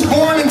 But he was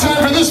born in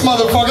time for this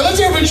motherfucker. Let's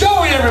hear it for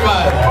Joey,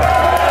 everybody.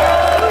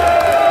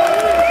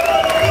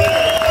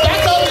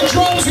 Back on the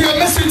drums, we have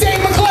Mr.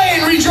 Dave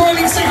McClain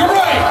rejoining Singer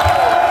Reich.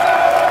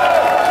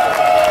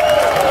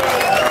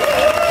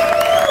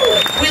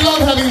 We love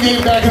having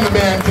Dave back in the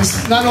band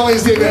because not only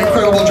is Dave an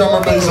incredible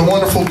drummer, but he's a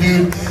wonderful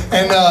dude,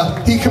 and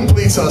he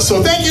completes us.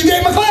 So thank you,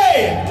 Dave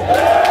McClain!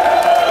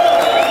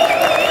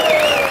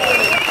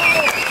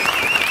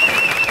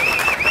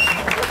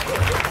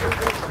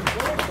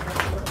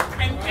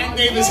 And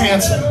Dave is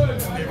handsome.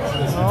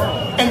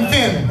 And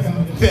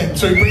thin.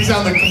 So he brings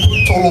down the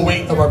complete total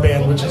weight of our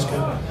band, which is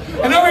good.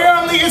 And over here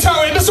on the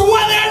guitar, Mr.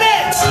 Wiley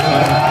Arnett!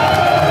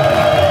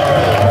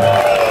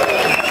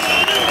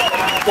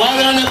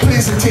 Wiley Arnett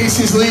plays the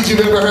tastiest leads you've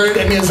ever heard,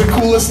 and he has the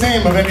coolest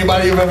name of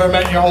anybody you've ever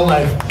met in your whole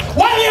life.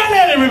 Wiley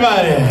Arnett,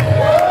 everybody!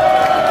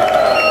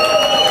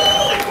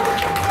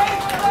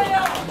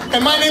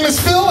 And my name is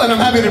Phil, and I'm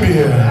happy to be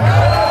here.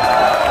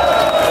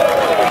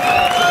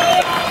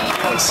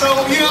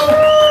 So,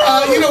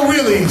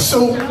 really,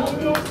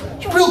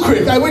 real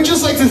quick, I would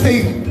just like to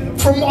thank,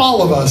 from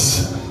all of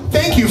us,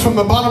 thank you from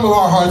the bottom of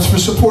our hearts for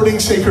supporting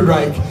Sacred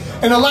Reich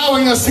and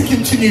allowing us to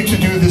continue to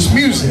do this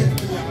music.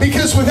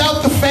 Because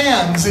without the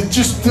fans, it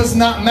just does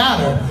not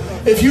matter.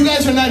 If you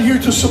guys are not here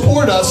to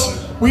support us,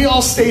 we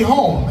all stay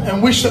home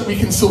and wish that we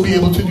can still be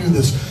able to do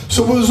this.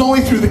 So it was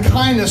only through the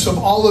kindness of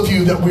all of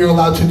you that we are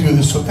allowed to do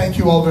this. So thank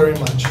you all very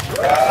much.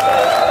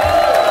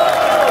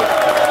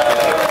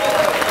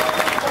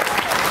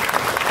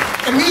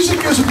 And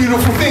music is a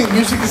beautiful thing.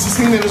 Music is the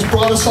thing that has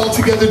brought us all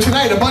together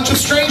tonight. A bunch of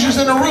strangers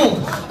in a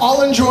room,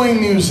 all enjoying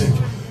music.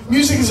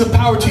 Music is a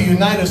power to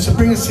unite us, to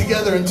bring us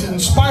together, and to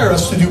inspire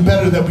us to do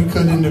better than we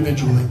could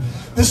individually.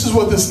 This is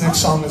what this next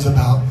song is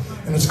about,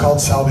 and it's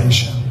called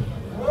Salvation.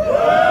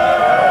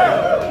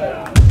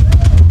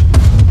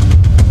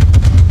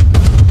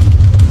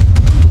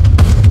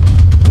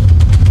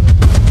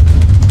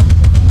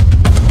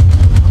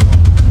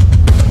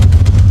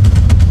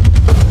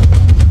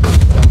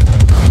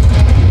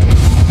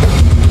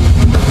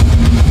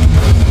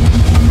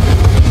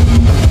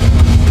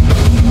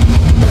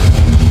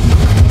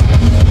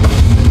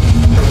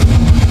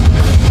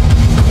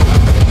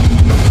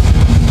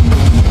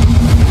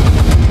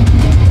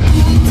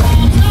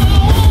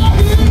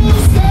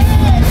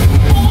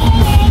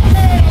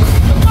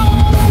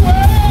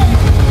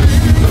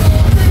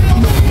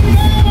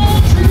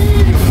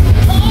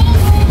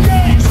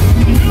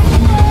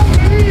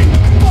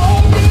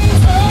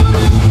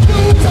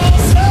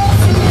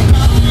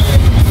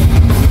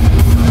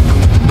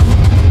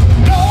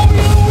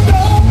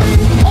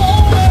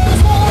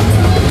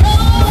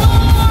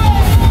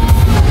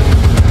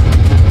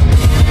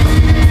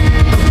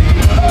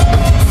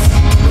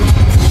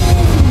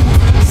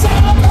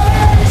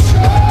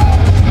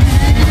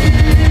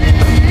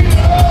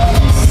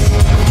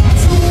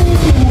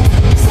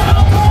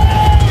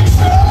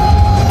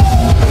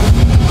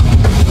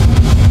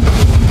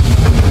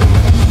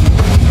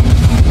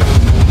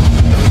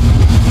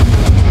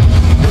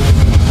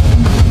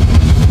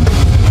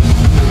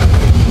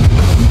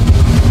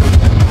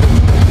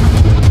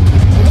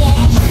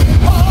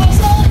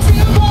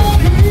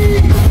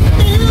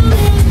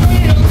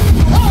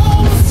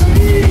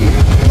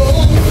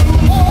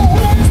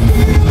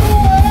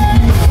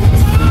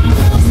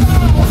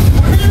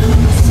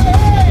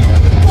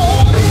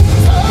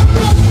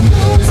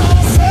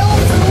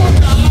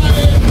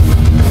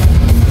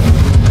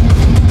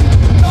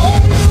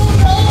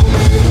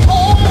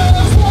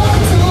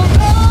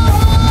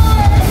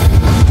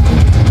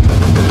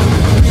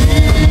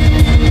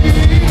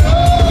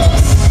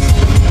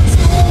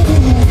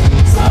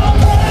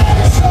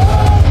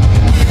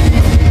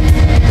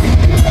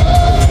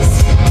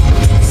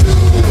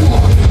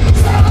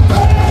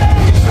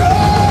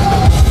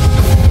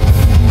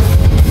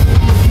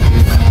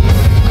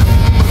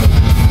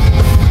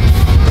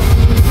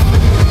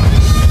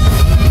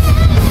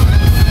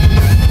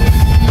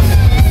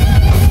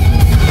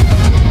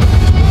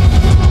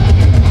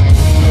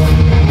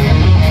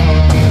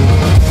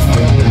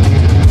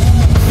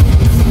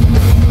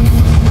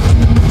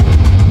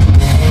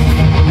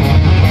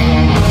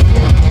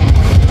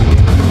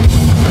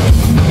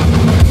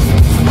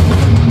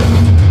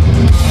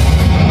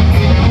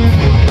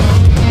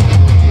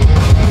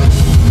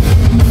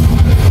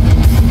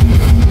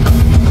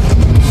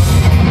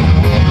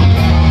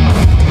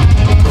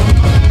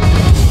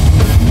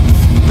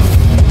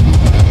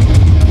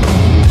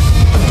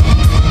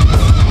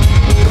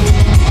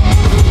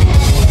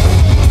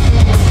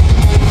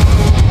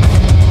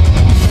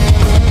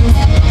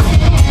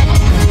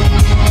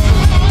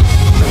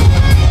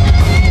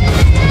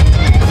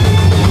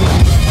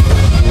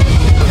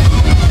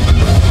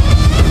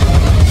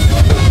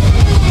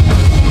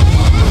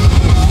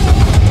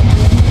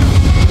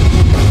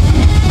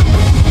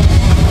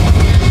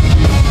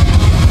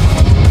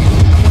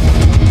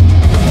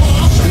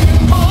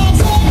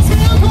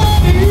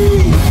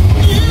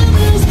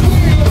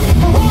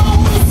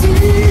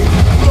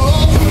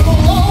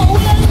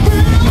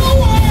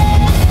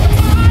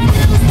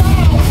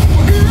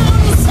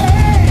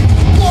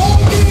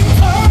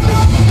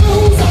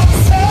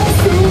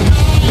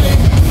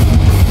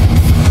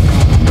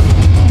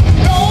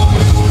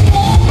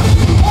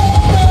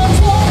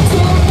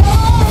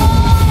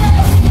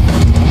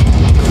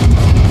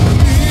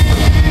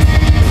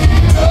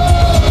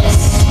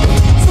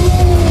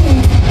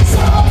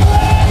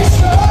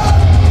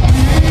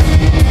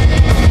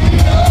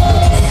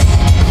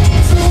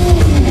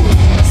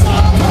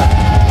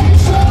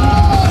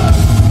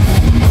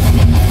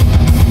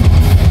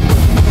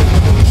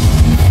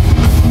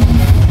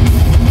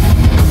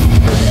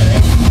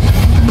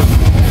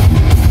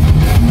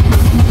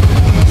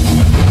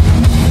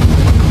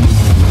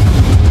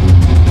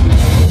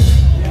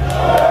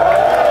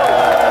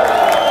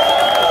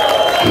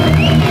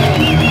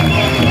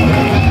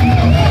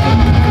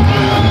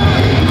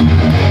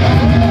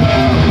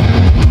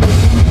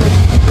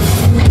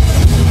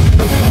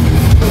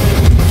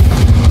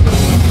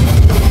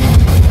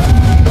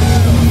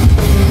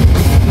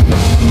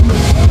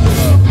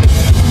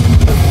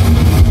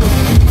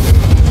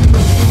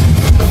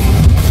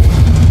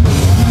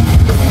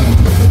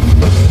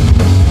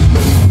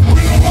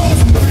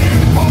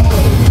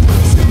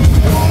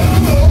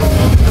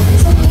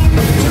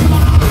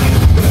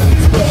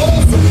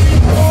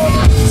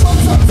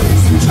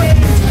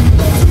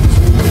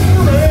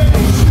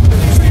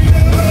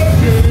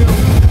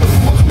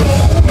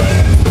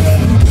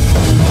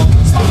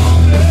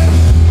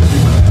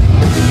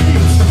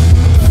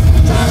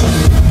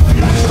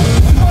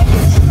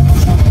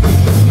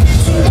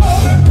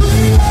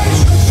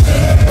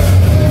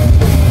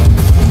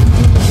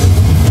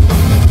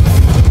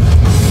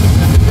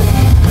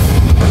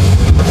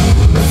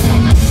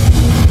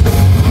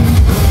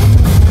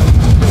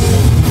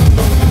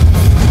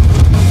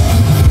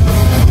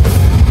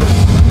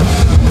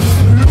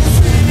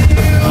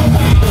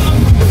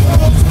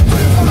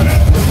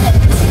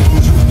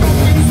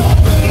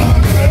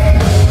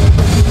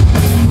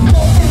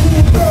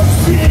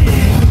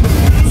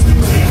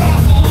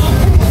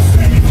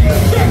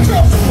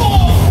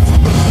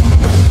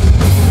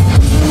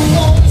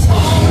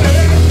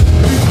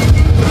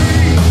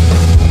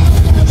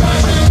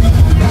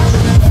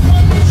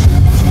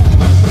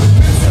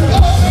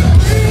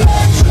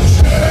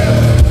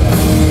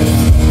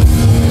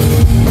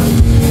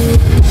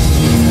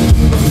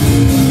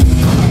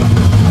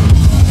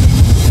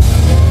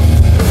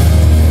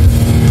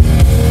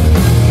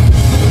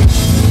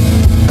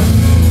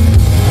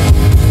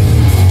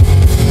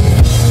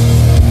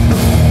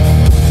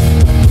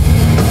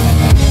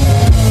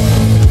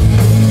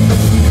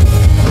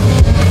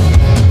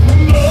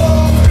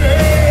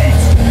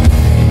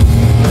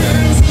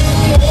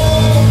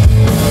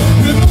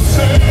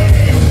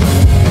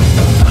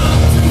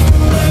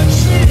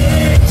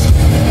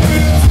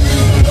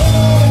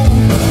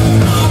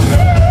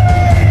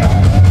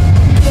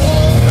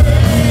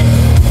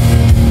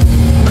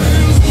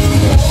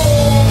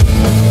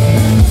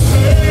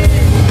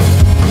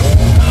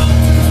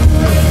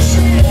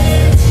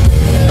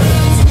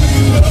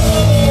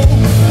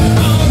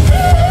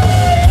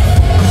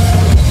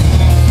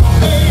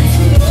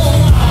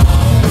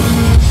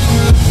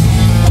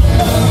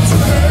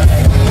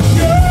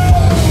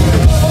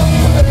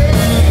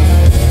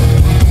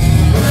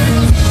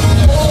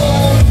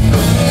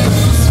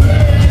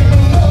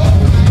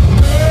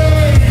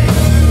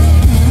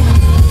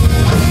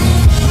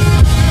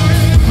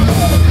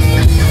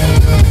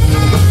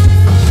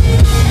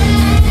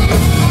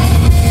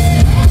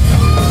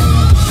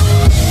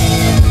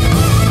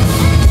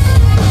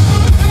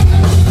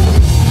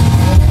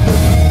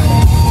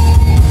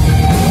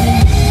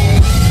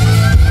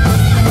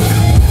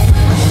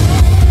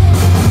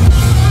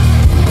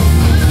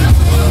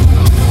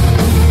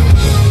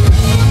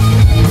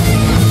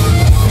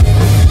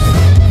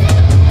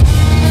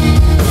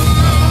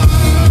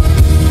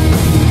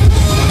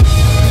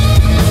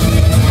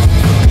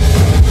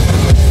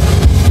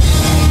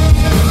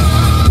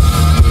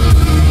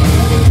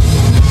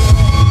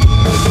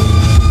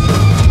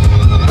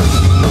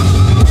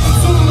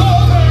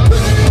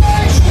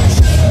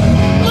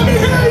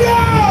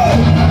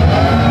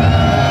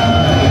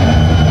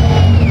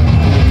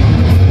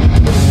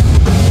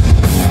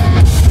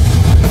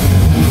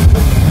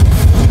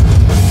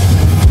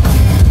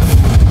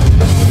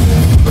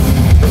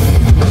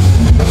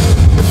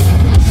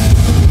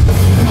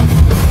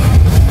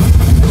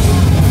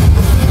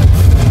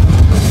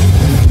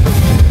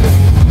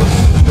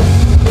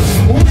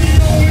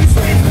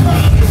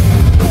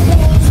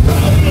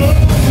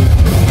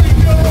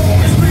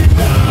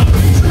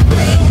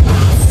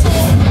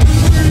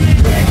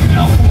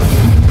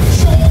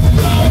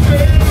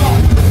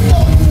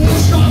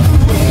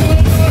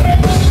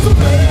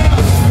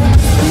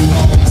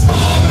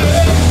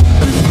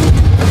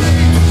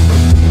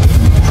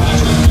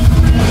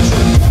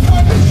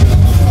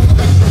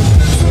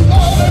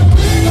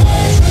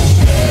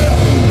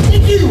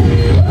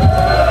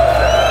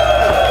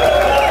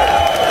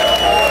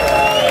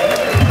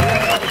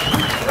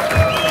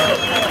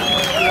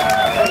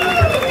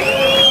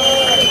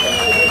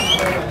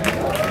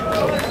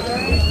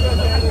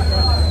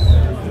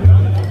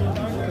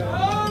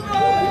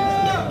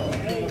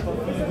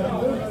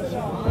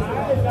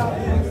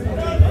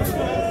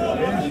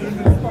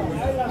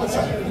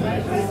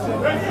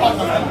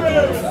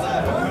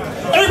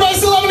 Everybody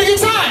still having a good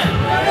time?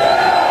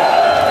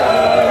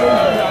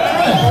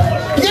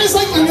 Yeah. You guys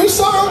like the new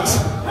songs?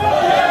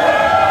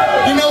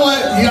 You know what?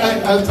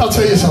 I'll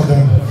tell you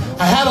something.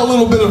 I had a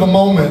little bit of a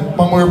moment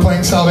when we were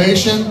playing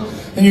Salvation,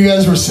 and you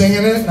guys were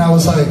singing it, and I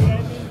was like,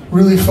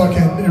 really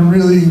it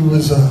really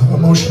was an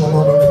emotional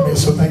moment for me,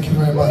 so thank you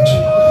very much.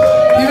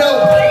 You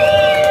know,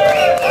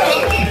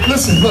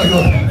 listen, look.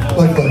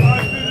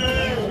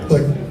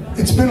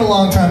 It's been a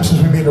long time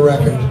since we made a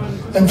record,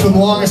 and for the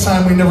longest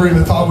time we never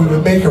even thought we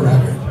would make a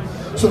record.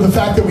 So the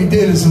fact that we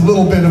did is a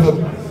little bit of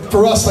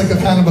for us, like a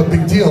kind of a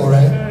big deal,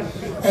 right?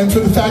 And for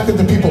the fact that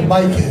the people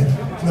like it,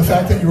 and the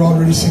fact that you're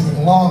already singing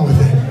along with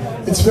it,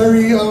 it's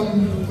very,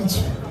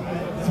 it's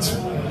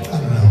I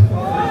don't know.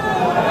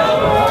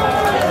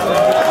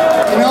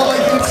 You know,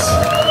 like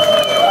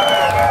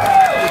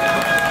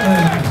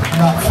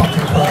not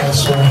fucking cry, I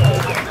swear.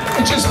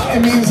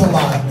 It means a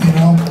lot, you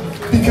know?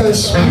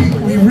 Because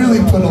we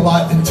really put a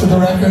lot into the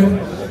record,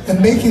 and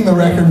making the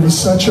record was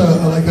such an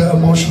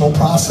emotional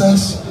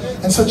process,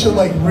 and such a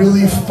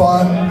really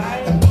fun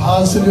and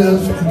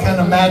positive and kind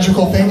of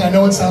magical thing. I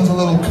know it sounds a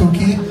little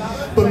kooky,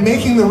 but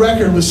making the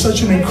record was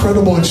such an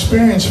incredible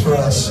experience for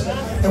us.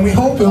 And we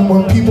hope that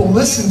when people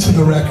listen to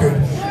the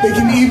record, they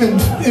can even,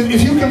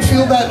 if you can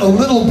feel that a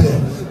little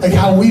bit, like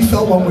how we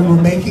felt when we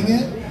were making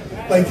it,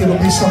 like it'll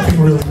be something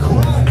really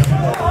cool.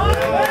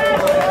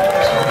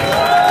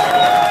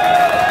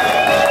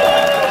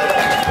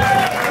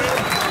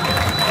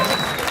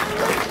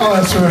 Oh,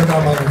 that's right,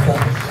 I'm on the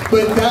crowd.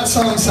 But that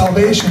song,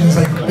 Salvation, is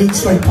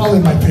it's probably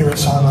my favorite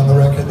song on the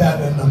record, that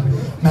and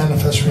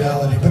Manifest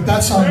Reality. But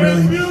that song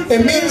really,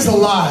 it means a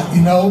lot,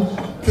 you know,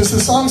 because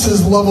the song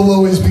says, love will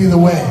always be the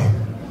way.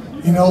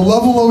 You know,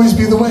 love will always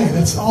be the way.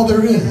 That's all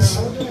there is.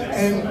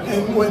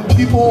 And when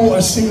people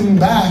are singing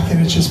back,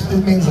 and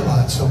it means a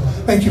lot. So,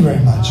 thank you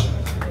very much.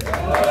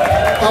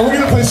 We're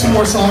going to play some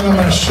more songs. I'm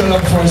going to shut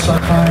up before I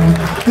start crying.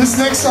 This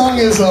next song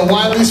is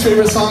Wiley's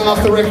favorite song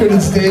off the record.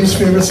 It's Dave's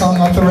favorite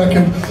song off the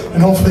record.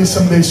 And hopefully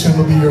someday soon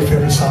it'll be your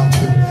favorite song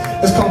too.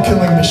 It's called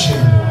Killing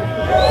Machine.